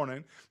Sunday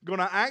morning going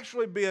to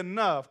actually be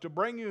enough to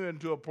bring you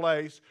into a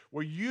place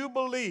where you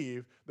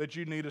believe that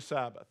you need a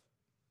Sabbath?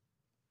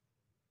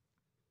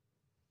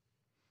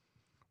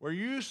 Where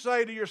you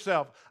say to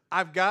yourself,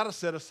 I've got to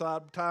set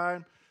aside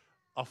time,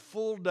 a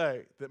full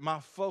day, that my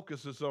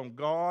focus is on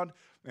God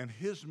and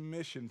His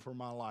mission for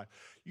my life.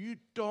 You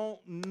don't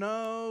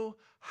know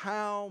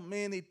how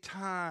many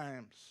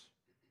times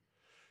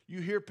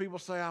you hear people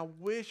say, I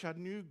wish I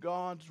knew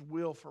God's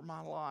will for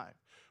my life.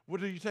 Well,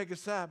 do you take a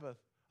Sabbath?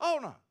 Oh,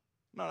 no.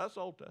 No, that's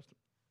the Old Testament.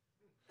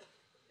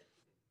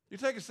 You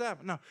take a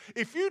Sabbath. No.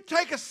 If you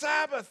take a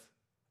Sabbath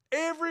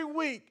every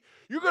week,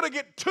 you're going to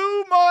get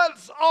 2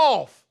 months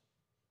off.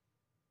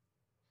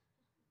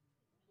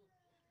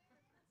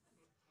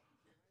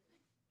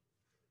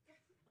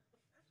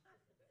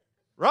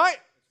 Right?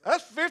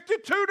 That's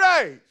 52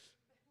 days.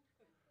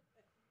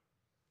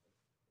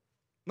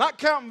 Not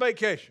counting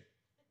vacation.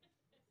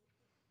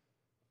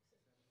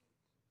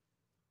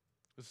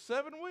 It's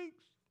 7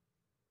 weeks.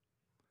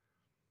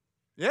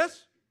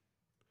 Yes?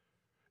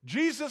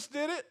 Jesus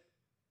did it.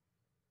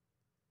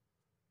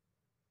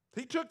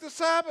 He took the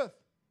Sabbath.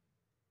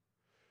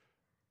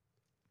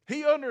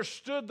 He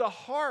understood the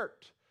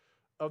heart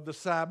of the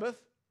Sabbath,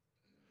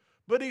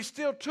 but he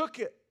still took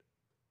it.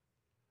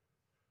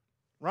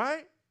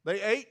 Right? They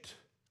ate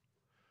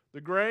the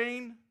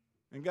grain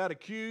and got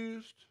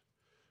accused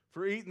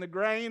for eating the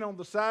grain on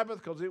the Sabbath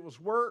because it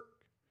was work.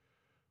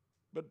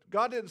 But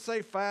God didn't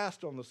say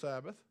fast on the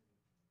Sabbath.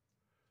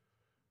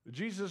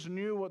 Jesus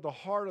knew what the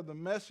heart of the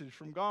message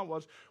from God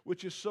was,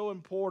 which is so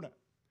important.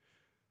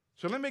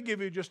 So let me give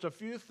you just a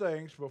few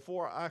things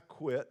before I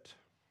quit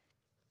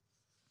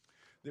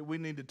that we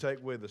need to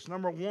take with us.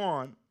 Number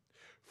one,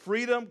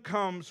 freedom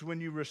comes when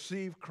you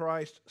receive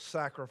Christ's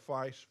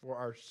sacrifice for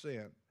our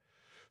sin,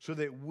 so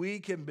that we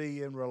can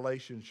be in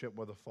relationship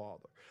with the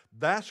Father.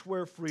 That's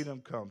where freedom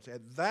comes.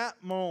 At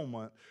that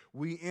moment,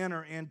 we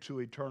enter into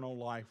eternal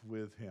life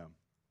with Him.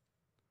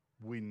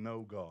 We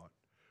know God.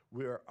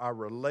 Our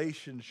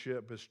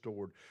relationship is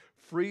stored.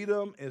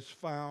 Freedom is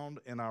found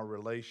in our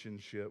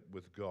relationship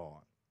with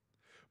God,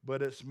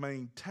 but it's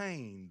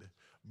maintained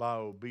by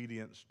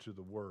obedience to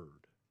the Word.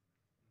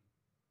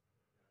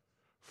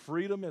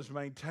 Freedom is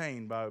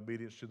maintained by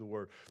obedience to the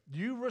Word.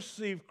 You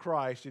receive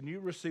Christ and you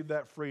receive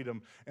that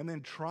freedom, and then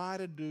try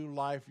to do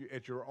life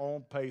at your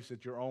own pace,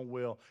 at your own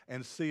will,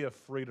 and see if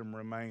freedom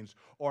remains.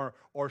 Or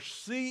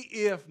see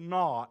if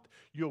not,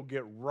 you'll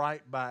get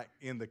right back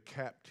in the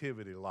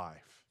captivity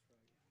life.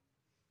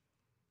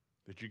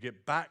 That you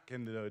get back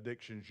into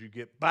addictions, you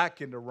get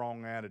back into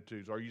wrong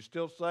attitudes. Are you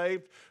still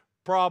saved?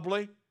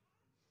 Probably.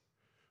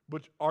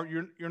 But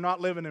you're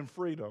not living in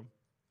freedom.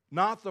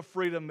 not the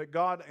freedom that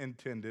God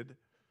intended.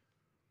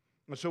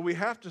 And so we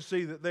have to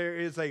see that there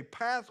is a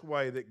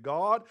pathway that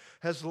God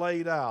has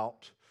laid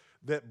out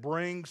that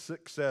brings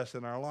success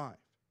in our life.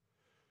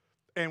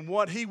 And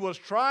what he was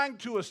trying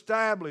to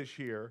establish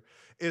here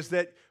is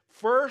that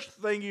first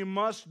thing you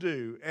must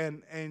do,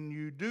 and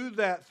you do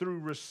that through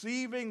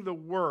receiving the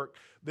work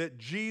that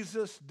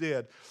Jesus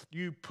did,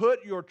 you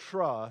put your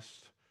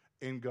trust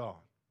in God.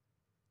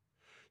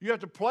 You have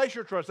to place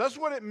your trust. That's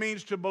what it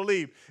means to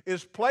believe,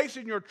 is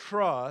placing your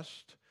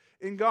trust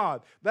in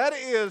God. That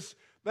is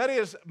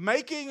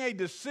making a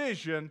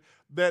decision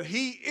that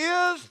he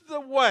is the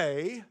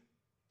way,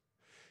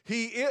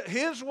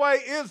 his way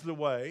is the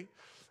way,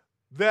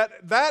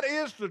 that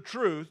is the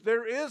truth.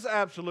 There is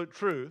absolute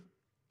truth.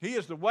 He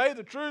is the way,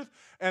 the truth,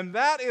 and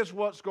that is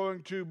what's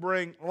going to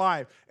bring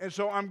life. And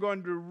so I'm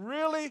going to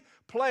really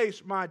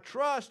place my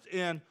trust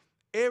in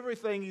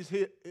everything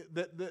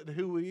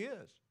who he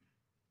is.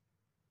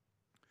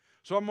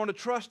 So I'm going to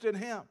trust in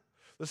him.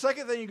 The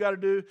second thing you got to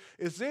do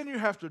is then you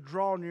have to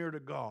draw near to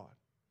God.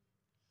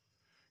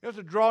 You have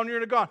to draw near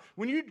to God.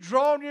 When you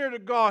draw near to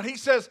God, he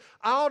says,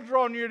 I'll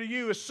draw near to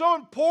you. It's so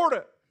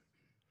important.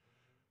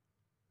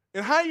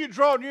 And how you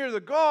draw near to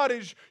God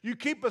is you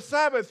keep a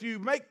Sabbath. You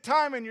make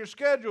time in your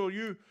schedule.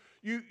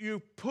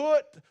 You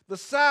put the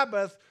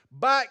Sabbath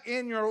back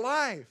in your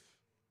life.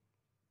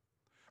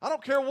 I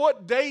don't care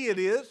what day it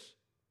is.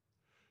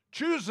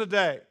 Choose a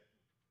day.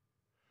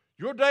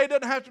 Your day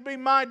doesn't have to be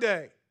my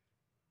day.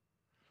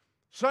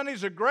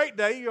 Sunday's a great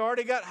day. You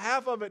already got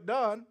half of it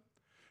done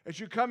as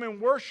you come and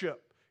worship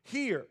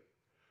here.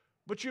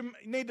 But you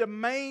need to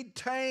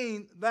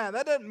maintain that.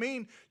 That doesn't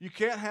mean you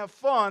can't have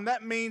fun.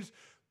 That means...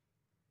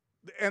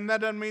 And that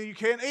doesn't mean you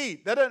can't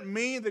eat. That doesn't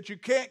mean that you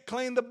can't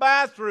clean the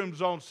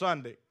bathrooms on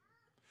Sunday.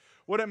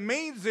 What it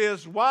means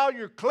is while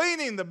you're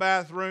cleaning the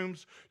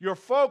bathrooms, your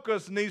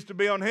focus needs to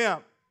be on him.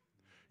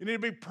 You need to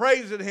be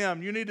praising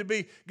him. You need to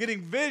be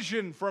getting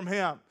vision from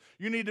him.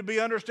 You need to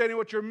be understanding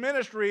what your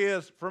ministry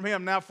is from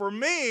him. Now for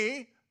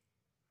me,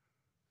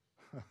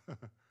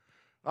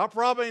 I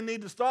probably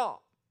need to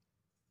stop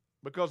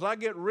because I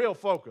get real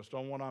focused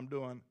on what I'm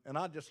doing and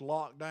I just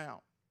lock down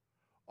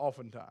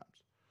oftentimes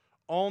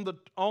on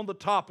the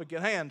topic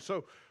at hand.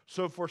 So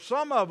for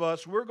some of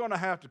us, we're going to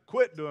have to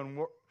quit doing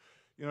work,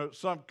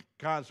 some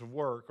kinds of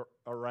work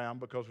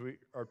around because we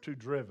are too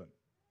driven.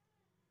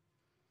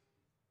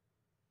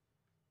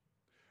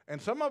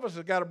 And some of us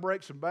have got to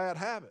break some bad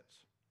habits.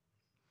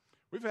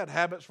 We've had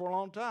habits for a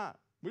long time.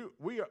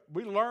 We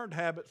learned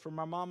habits from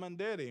my mom and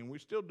daddy, and we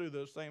still do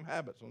those same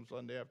habits on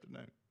Sunday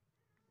afternoon.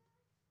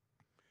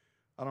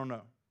 I don't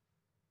know.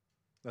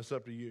 That's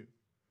up to you.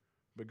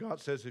 But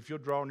God says if you'll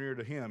draw near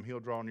to him,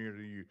 he'll draw near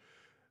to you.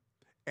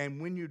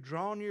 And when you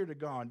draw near to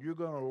God, you're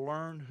going to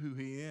learn who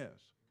he is.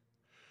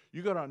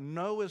 You're going to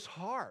know his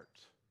heart.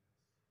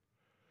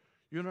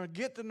 You're going to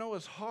get to know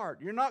his heart.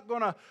 You're not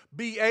going to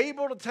be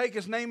able to take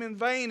his name in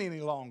vain any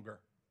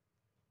longer.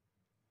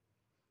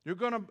 You're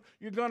going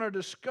to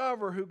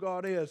discover who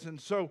God is.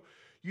 And so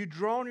you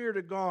draw near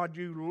to God,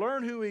 you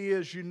learn who he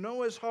is, you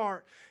know his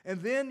heart,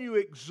 and then you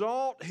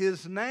exalt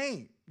his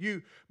name.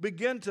 You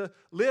begin to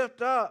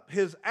lift up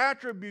his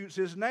attributes,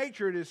 his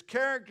nature, and his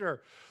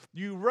character.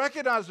 You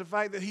recognize the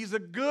fact that he's a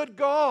good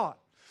God.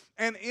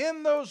 And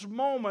in those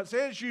moments,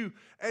 as you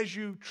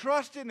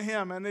trust in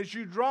him and as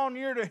you draw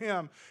near to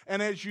him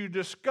and as you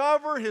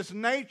discover his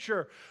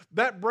nature,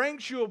 that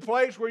brings you a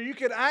place where you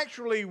can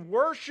actually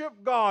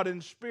worship God in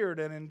spirit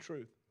and in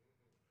truth.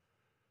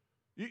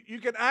 You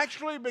can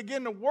actually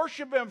begin to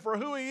worship him for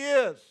who he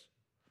is,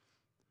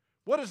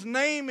 what his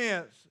name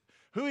is,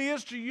 who he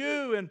is to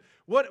you, and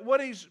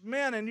what he's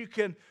meant, and you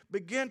can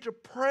begin to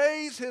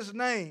praise his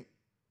name.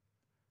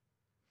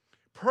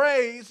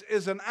 Praise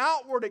is an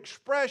outward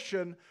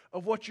expression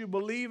of what you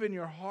believe in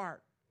your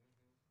heart.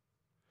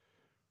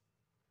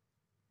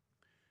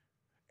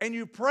 And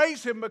you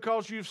praise him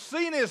because you've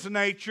seen his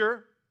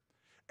nature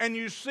and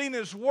you've seen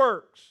his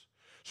works.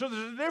 So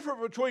there's a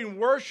difference between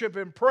worship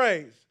and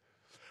praise.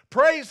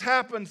 Praise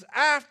happens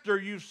after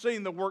you've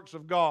seen the works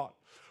of God.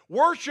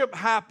 Worship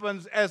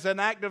happens as an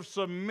act of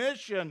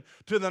submission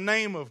to the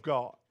name of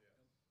God.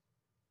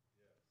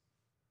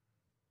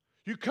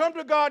 You come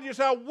to God and you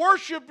say, I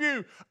worship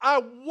you. I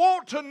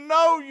want to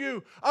know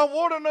you. I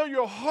want to know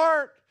your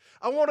heart.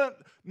 I want to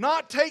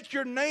not take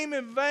your name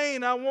in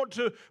vain. I want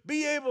to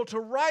be able to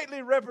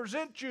rightly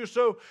represent you.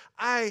 So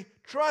I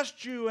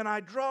trust you and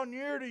I draw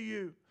near to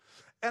you.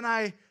 And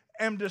I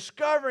am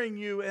discovering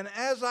you. And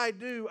as I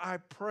do, I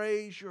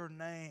praise your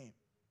name.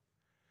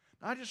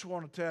 I just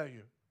want to tell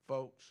you,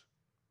 folks,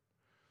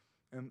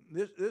 and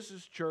this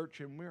is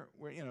church, and we're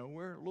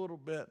a little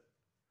bit,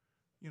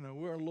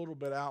 we're a little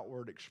bit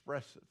outward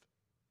expressive.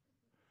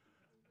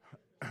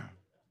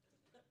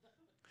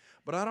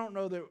 But I don't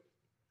know that,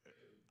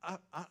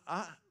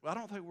 I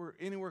don't think we're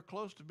anywhere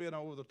close to being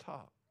over the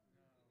top.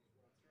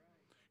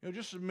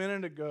 Just a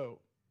minute ago,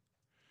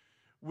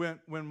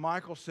 when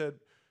Michael said,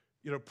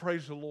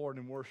 praise the Lord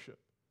and worship,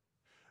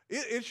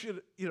 it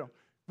should,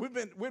 we've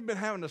been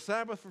having the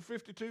Sabbath for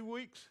 52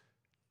 weeks.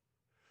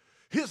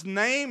 His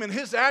name and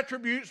His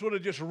attributes would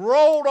have just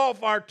rolled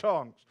off our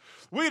tongues.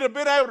 We'd have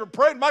been able to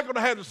pray. Michael would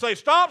have had to say,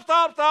 stop,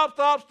 stop, stop,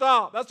 stop,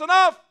 stop. That's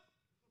enough.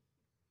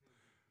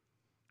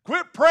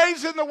 Quit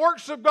praising the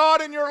works of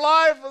God in your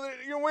life.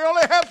 We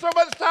only have so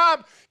much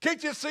time.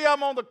 Can't you see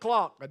I'm on the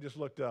clock? I just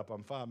looked up.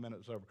 I'm 5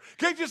 minutes over.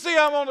 Can't you see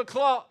I'm on the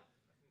clock?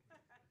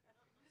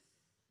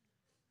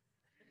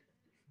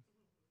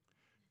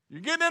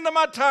 You're getting into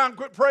my time.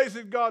 Quit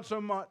praising God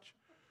so much.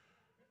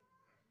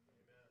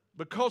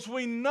 Because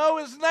we know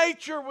His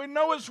nature, we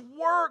know His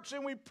works,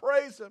 and we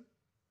praise Him.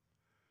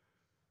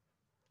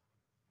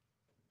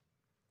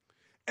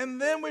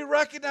 And then we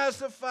recognize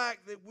the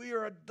fact that we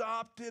are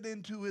adopted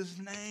into His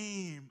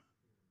name.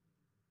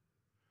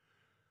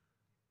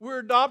 We're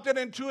adopted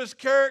into His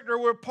character.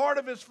 We're part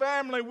of His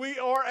family. We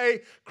are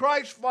a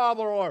Christ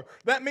follower.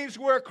 That means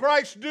we're a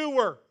Christ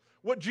doer.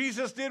 What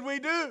Jesus did, we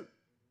do.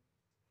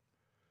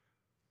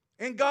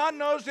 And God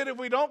knows that if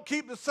we don't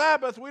keep the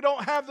Sabbath, we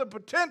don't have the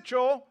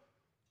potential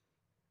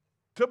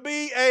to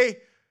be a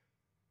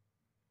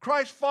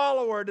Christ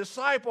follower, a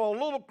disciple, a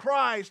little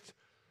Christ,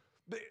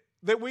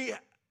 that we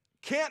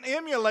can't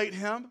emulate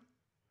Him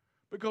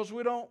because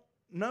we don't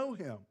know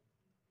Him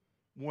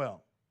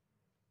well,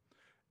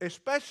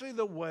 especially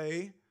the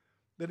way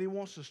that He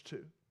wants us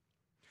to.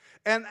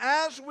 And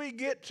as we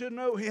get to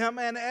know Him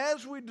and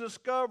as we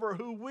discover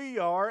who we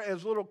are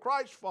as little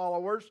Christ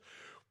followers,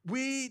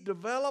 we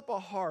develop a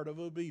heart of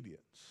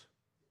obedience.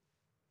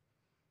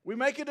 We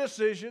make a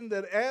decision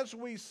that as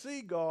we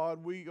see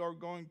God, we are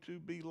going to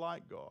be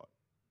like God.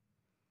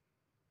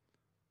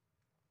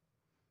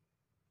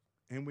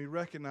 And we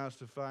recognize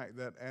the fact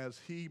that as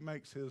He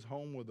makes His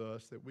home with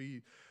us, that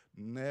we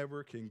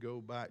never can go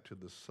back to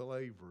the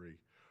slavery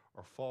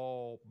or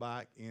fall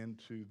back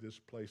into this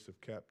place of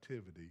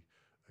captivity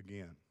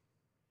again.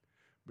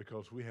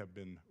 Because we have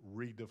been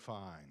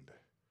redefined.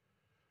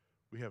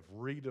 We have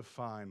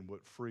redefined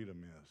what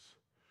freedom is.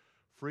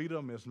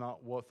 Freedom is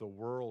not what the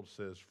world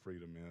says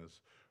freedom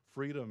is.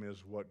 Freedom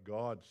is what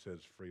God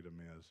says freedom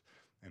is.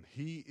 And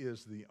He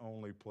is the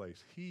only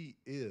place. He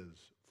is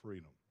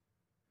freedom.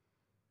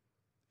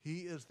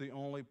 He is the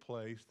only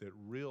place that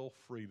real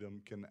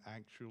freedom can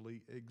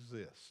actually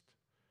exist.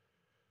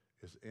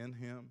 Is in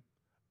Him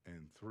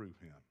and through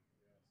Him.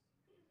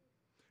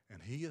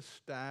 And He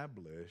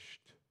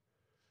established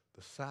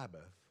the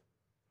Sabbath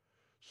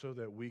so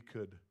that we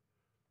could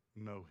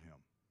know Him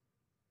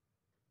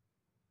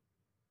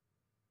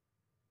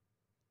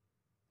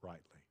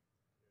rightly.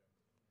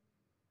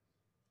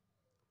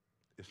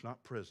 It's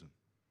not prison.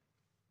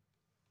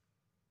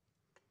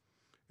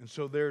 And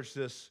so there's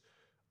this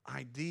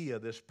idea,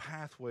 this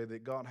pathway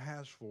that God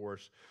has for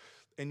us.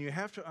 And you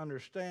have to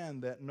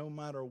understand that no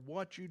matter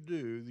what you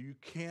do, you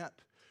can't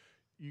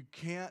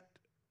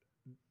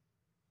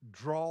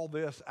draw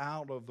this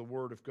out of the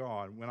Word of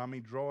God. When I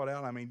mean draw it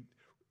out, I mean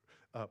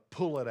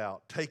pull it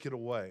out, take it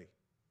away.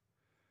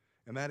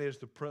 And that is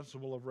the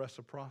principle of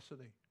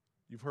reciprocity.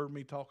 You've heard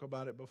me talk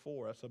about it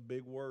before. That's a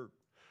big word.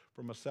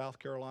 From a South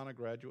Carolina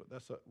graduate,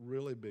 that's a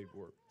really big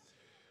word.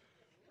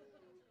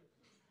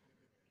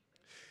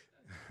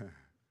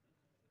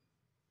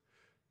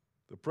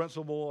 The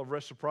principle of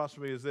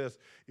reciprocity is this.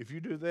 If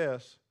you do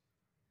this,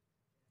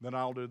 then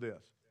I'll do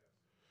this.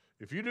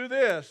 If you do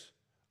this,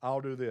 I'll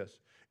do this.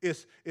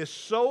 It's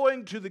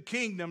sowing to the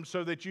kingdom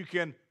so that you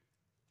can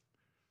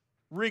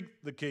reap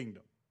the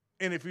kingdom.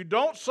 And if you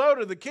don't sow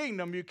to the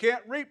kingdom, you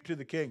can't reap to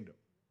the kingdom.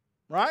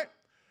 Right?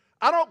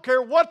 I don't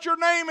care what your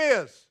name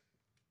is.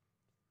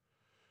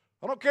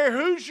 I don't care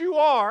whose you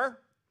are.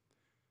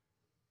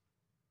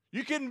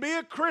 You can be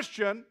a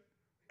Christian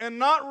and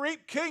not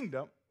reap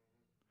kingdom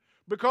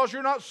because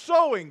you're not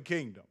sowing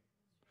kingdom.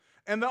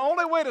 And the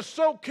only way to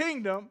sow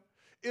kingdom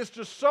is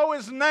to sow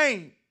His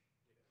name.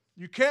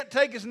 You can't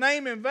take His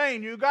name in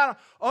vain. You've got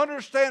to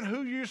understand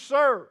who you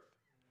serve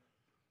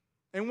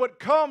and what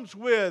comes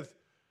with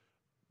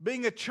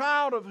being a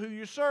child of who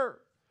you serve.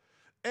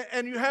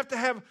 And you have to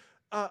have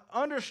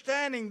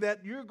understanding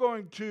that you're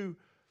going to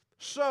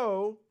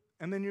sow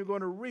and then you're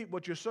going to reap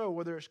what you sow,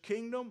 whether it's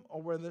kingdom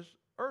or whether it's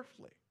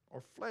earthly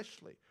or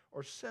fleshly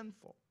or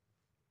sinful.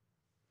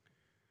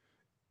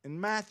 In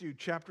Matthew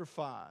chapter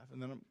 5,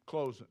 and then I'm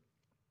closing,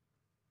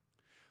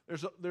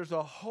 there's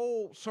a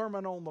whole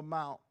Sermon on the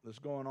Mount that's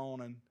going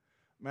on in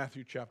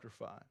Matthew chapter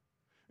 5.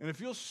 And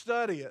if you'll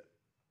study it,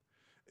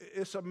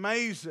 it's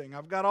amazing.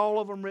 I've got all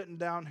of them written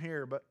down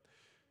here, but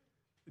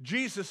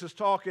Jesus is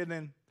talking,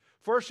 and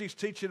first He's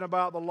teaching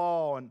about the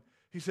law, and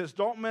He says,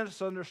 don't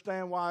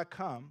misunderstand why I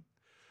come.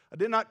 I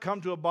did not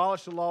come to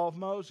abolish the law of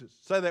Moses.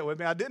 Say that with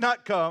me. I did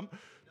not come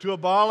to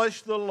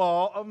abolish the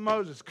law of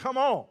Moses. Come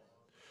on.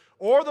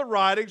 Or the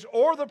writings,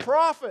 or the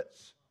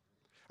prophets.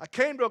 I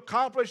came to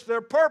accomplish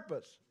their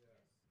purpose.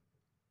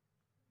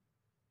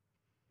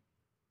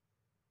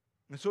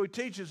 And so He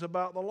teaches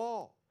about the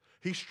law.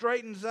 He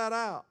straightens that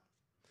out.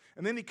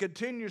 And then He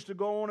continues to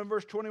go on in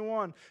verse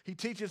 21. He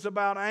teaches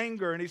about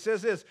anger, and He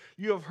says this,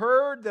 you have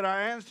heard that our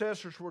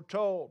ancestors were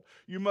told,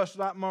 you must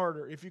not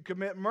murder. If you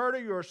commit murder,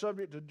 you are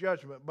subject to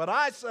judgment. But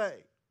I say,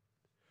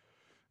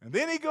 and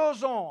then He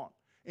goes on,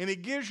 And he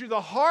gives you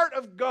the heart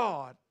of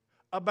God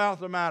about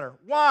the matter.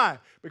 Why?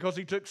 Because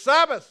he took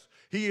Sabbaths.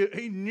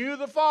 He knew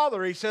the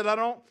Father. He said, I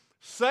don't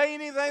say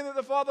anything that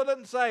the Father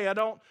doesn't say. I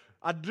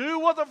do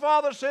what the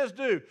Father says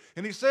do.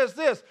 And he says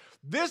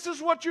this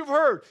is what you've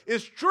heard.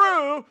 It's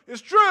true,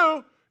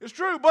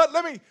 but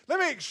let me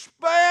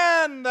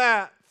expand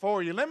that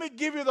for you. Let me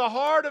give you the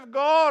heart of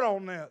God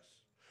on this.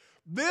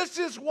 This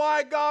is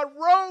why God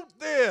wrote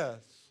this.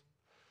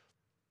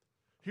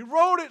 He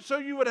wrote it so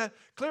you would have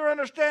clear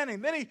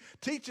understanding. Then he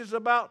teaches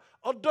about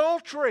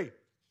adultery.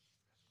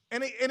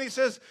 And he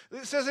says,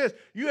 it says this,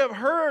 you have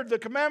heard the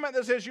commandment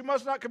that says you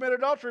must not commit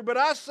adultery, but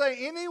I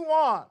say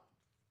anyone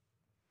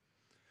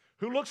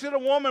who looks at a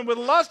woman with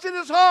lust in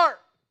his heart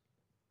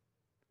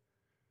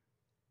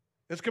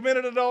has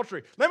committed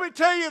adultery. Let me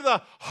tell you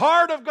the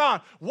heart of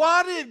God.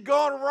 Why did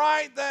God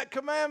write that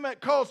commandment?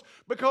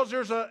 Because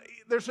there's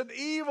an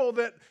evil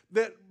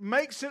that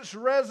makes its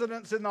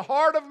residence in the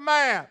heart of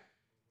man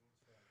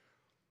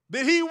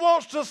that he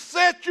wants to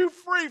set you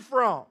free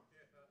from.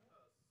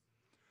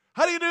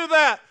 How do you do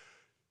that?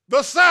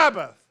 The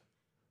Sabbath.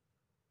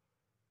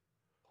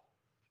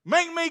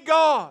 Make me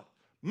God.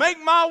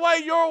 Make my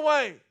way your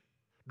way.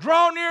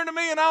 Draw near to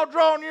me and I'll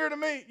draw near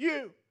to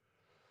you.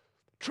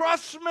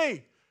 Trust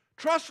me.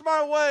 Trust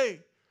my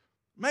way.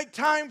 Make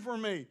time for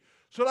me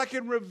so that I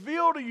can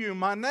reveal to you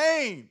my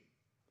name.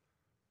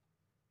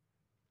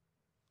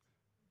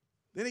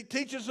 Then he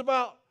teaches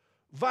about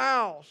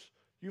vows.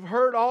 You've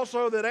heard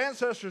also that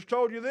ancestors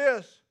told you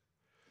this.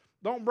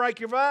 Don't break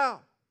your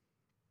vow.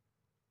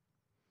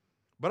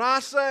 But I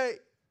say,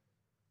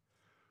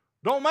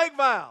 don't make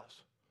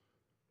vows.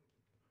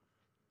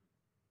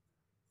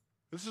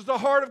 This is the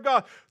heart of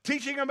God.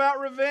 Teaching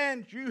about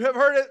revenge. You have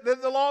heard it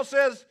that the law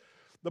says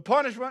the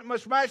punishment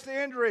must match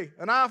the injury.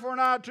 An eye for an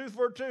eye, a tooth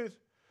for a tooth.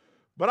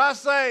 But I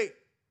say,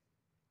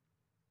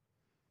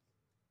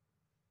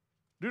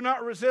 do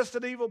not resist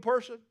an evil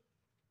person.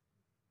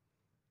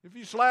 If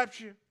he slaps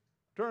you,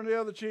 turn the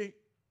other cheek.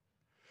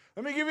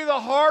 Let me give you the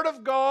heart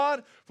of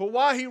God for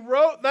why he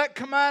wrote that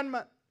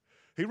commandment.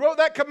 He wrote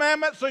that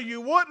commandment so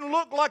you wouldn't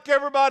look like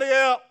everybody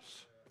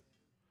else.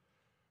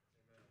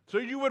 So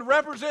you would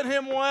represent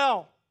him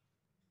well.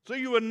 So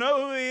you would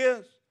know who he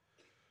is.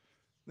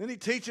 Then he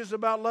teaches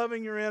about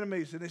loving your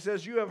enemies. And he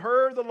says, you have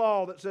heard the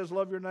law that says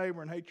love your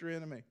neighbor and hate your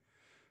enemy.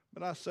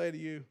 But I say to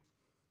you,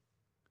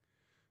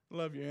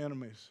 love your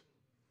enemies.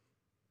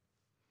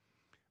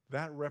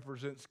 That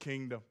represents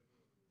kingdom.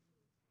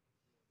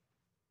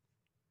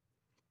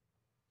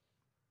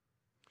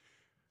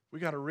 We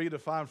got to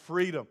redefine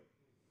freedom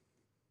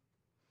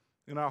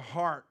in our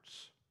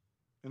hearts,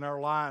 in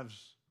our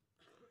lives,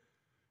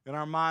 in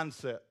our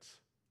mindsets.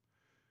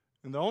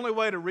 And the only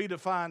way to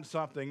redefine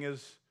something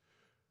is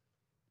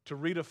to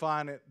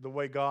redefine it the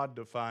way God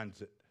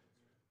defines it.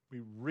 We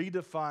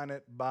redefine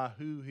it by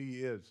who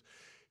he is.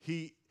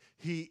 He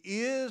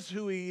is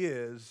who he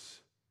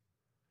is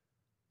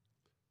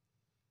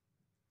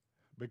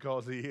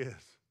because he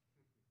is.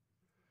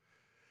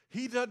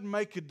 He doesn't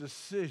make a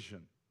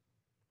decision.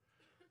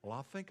 Well,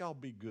 I think I'll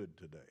be good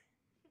today.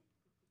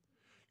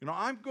 You know,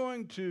 I'm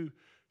going to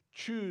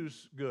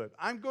choose good.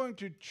 I'm going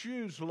to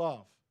choose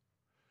love.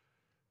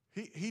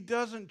 He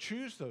doesn't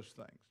choose those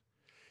things.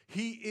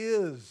 He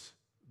is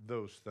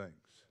those things.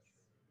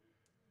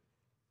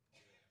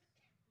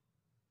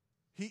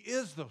 He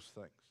is those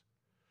things.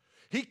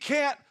 He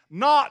can't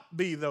not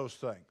be those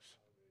things.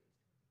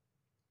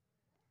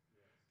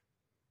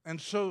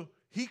 And so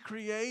he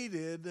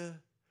created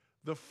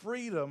the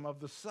freedom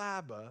of the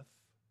Sabbath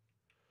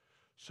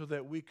so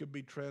that we could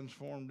be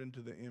transformed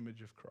into the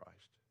image of Christ.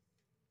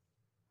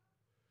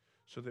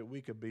 So that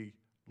we could be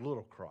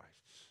little Christs.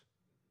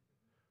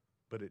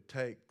 But it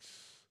takes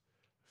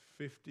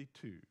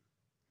 52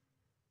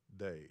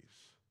 days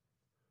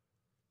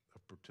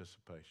of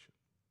participation.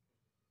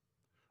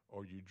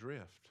 Or you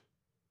drift.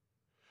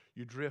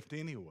 You drift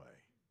anyway.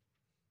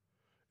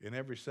 In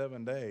every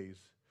 7 days,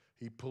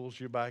 he pulls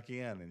you back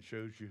in and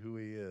shows you who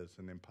he is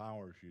and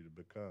empowers you to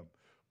become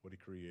what he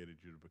created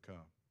you to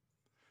become.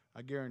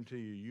 I guarantee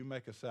you, you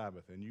make a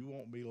Sabbath and you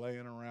won't be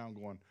laying around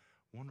going,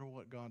 wonder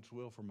what God's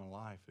will for my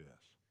life is.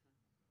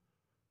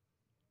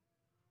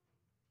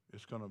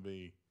 It's going to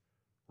be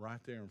right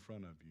there in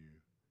front of you,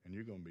 and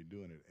you're going to be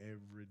doing it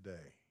every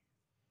day.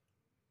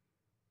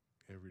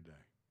 Every day.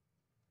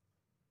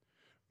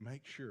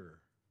 Make sure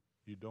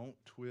you don't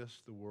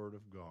twist the Word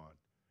of God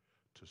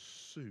to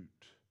suit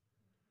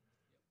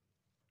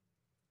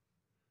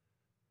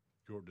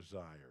your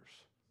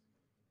desires,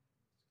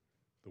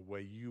 the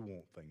way you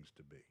want things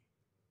to be.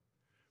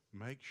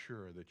 Make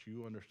sure that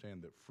you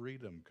understand that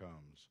freedom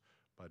comes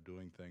by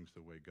doing things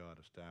the way God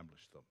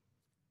established them.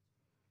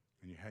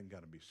 And you hadn't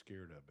got to be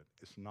scared of it.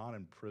 It's not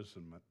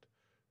imprisonment,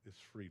 it's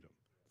freedom.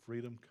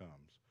 Freedom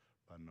comes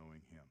by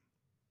knowing him.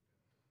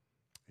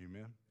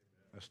 Amen?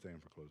 Let's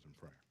stand for closing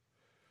prayer.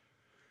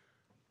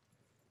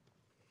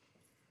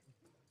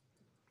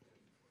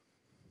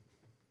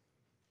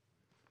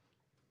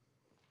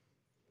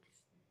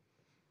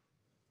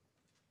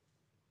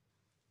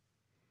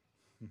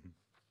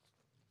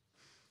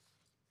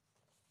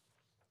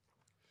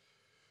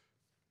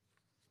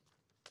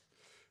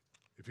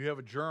 If you have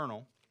a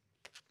journal,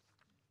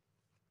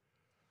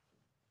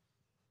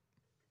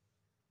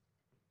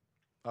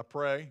 I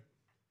pray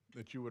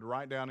that you would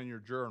write down in your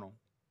journal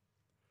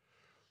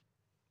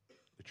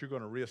that you're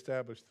going to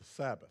reestablish the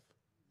Sabbath.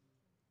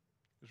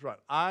 That's right.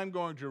 I'm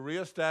going to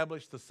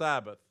reestablish the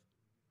Sabbath,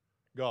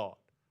 God.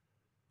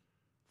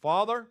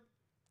 Father,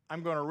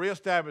 I'm going to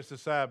reestablish the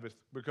Sabbath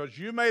because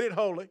you made it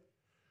holy.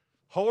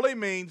 Holy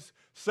means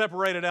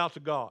separated out to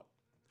God.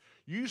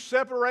 You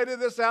separated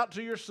this out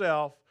to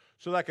yourself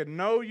so that I could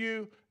know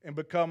you and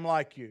become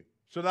like you.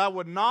 So that I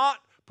would not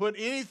put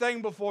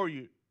anything before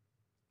you.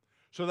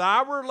 So that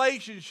our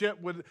relationship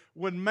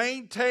would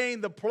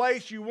maintain the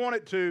place you want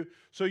it to,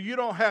 so you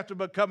don't have to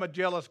become a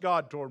jealous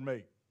God toward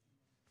me.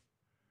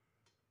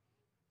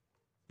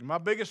 And my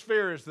biggest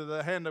fear is that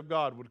the hand of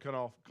God would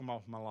come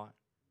off my life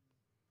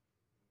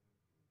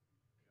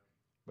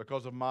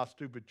because of my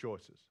stupid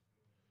choices,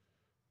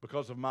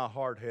 because of my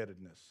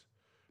hard-headedness,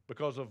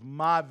 because of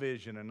my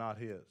vision and not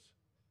His.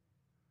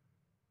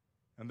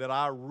 And that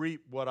I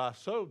reap what I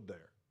sowed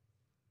there.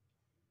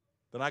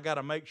 Then I got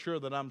to make sure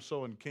that I'm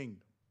sowing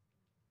kingdom.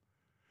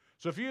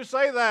 So if you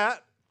say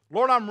that,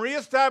 Lord, I'm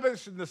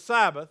reestablishing the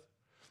Sabbath.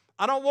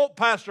 I don't want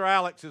Pastor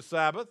Alex's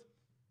Sabbath.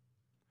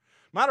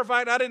 Matter of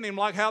fact, I didn't even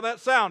like how that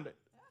sounded.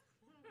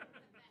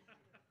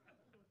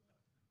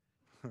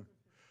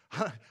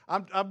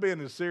 I'm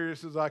being as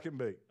serious as I can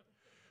be.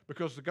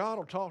 Because God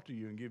will talk to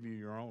you and give you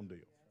your own deal.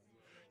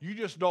 You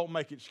just don't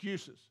make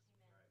excuses.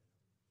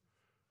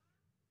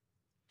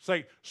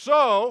 Say,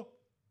 so,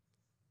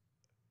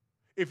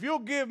 if you'll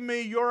give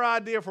me your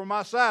idea for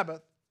my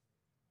Sabbath,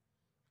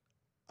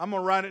 I'm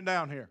going to write it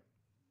down here.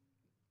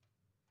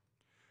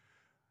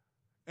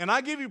 And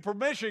I give you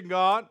permission,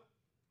 God,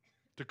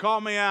 to call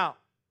me out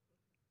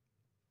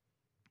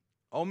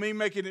on me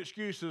making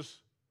excuses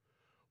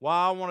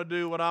why I want to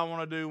do what I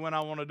want to do when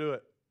I want to do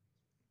it.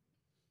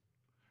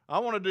 I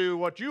want to do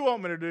what you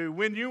want me to do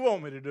when you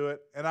want me to do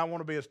it, and I want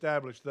to be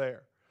established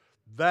there.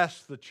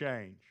 That's the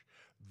change.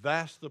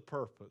 That's the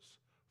purpose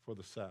for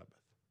the Sabbath.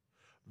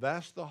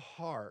 That's the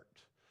heart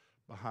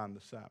behind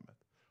the Sabbath.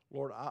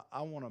 Lord,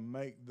 I want to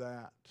make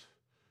that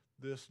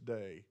this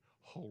day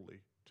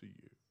holy to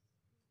you.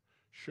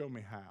 Show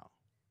me how.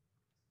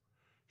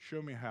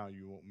 Show me how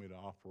you want me to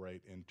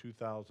operate in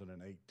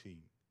 2018.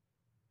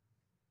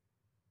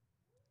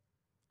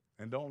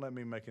 And don't let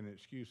me make an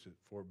excuse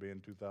for it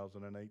being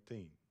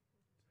 2018.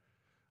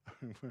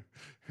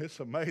 It's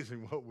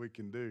amazing what we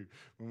can do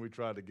when we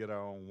try to get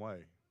our own way.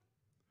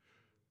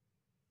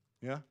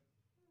 Yeah?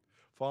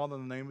 Father,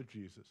 in the name of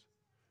Jesus,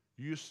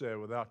 you said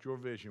without your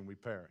vision we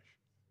perish.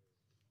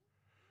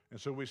 And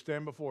so we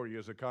stand before you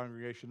as a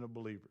congregation of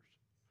believers,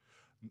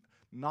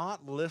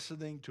 not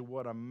listening to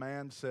what a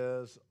man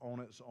says on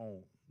its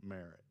own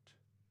merit,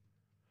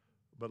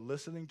 but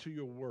listening to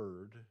your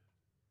word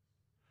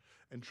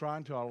and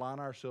trying to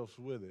align ourselves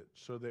with it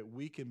so that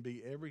we can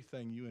be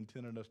everything you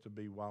intended us to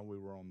be while we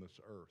were on this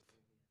earth.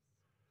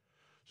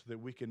 So that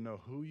we can know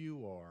who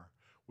you are,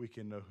 we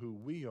can know who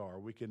we are,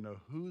 we can know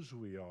whose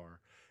we are,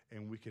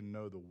 and we can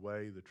know the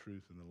way, the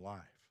truth, and the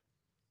life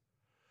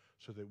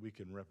so that we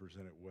can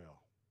represent it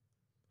well.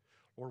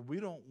 Lord, we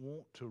don't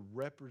want to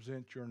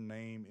represent your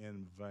name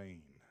in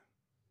vain.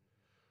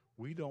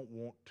 We don't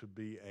want to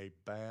be a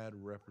bad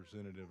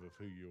representative of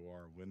who you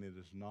are when it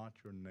is not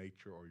your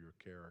nature or your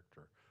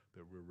character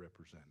that we're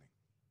representing.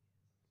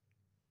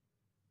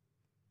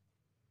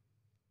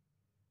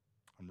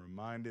 I'm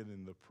reminded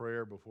in the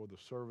prayer before the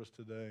service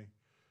today,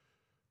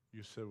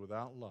 you said,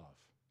 without love,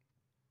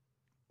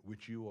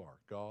 which you are,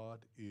 God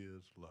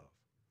is love,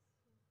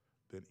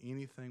 then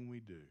anything we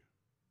do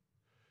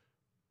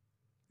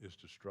is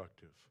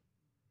destructive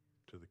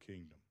to the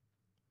kingdom.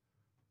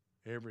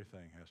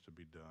 Everything has to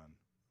be done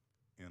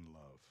in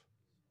love.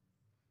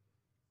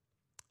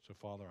 So,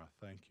 Father,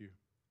 I thank you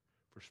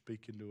for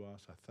speaking to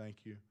us. I thank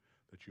you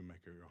that you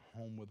make your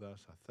home with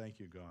us. I thank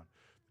you, God,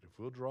 that if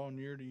we'll draw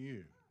near to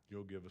you,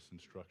 you'll give us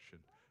instruction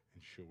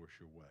and show us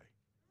your way.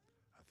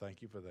 I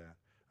thank you for that.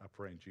 I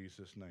pray in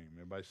Jesus' name.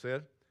 Everybody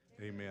said?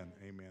 Amen.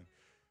 Amen. Amen.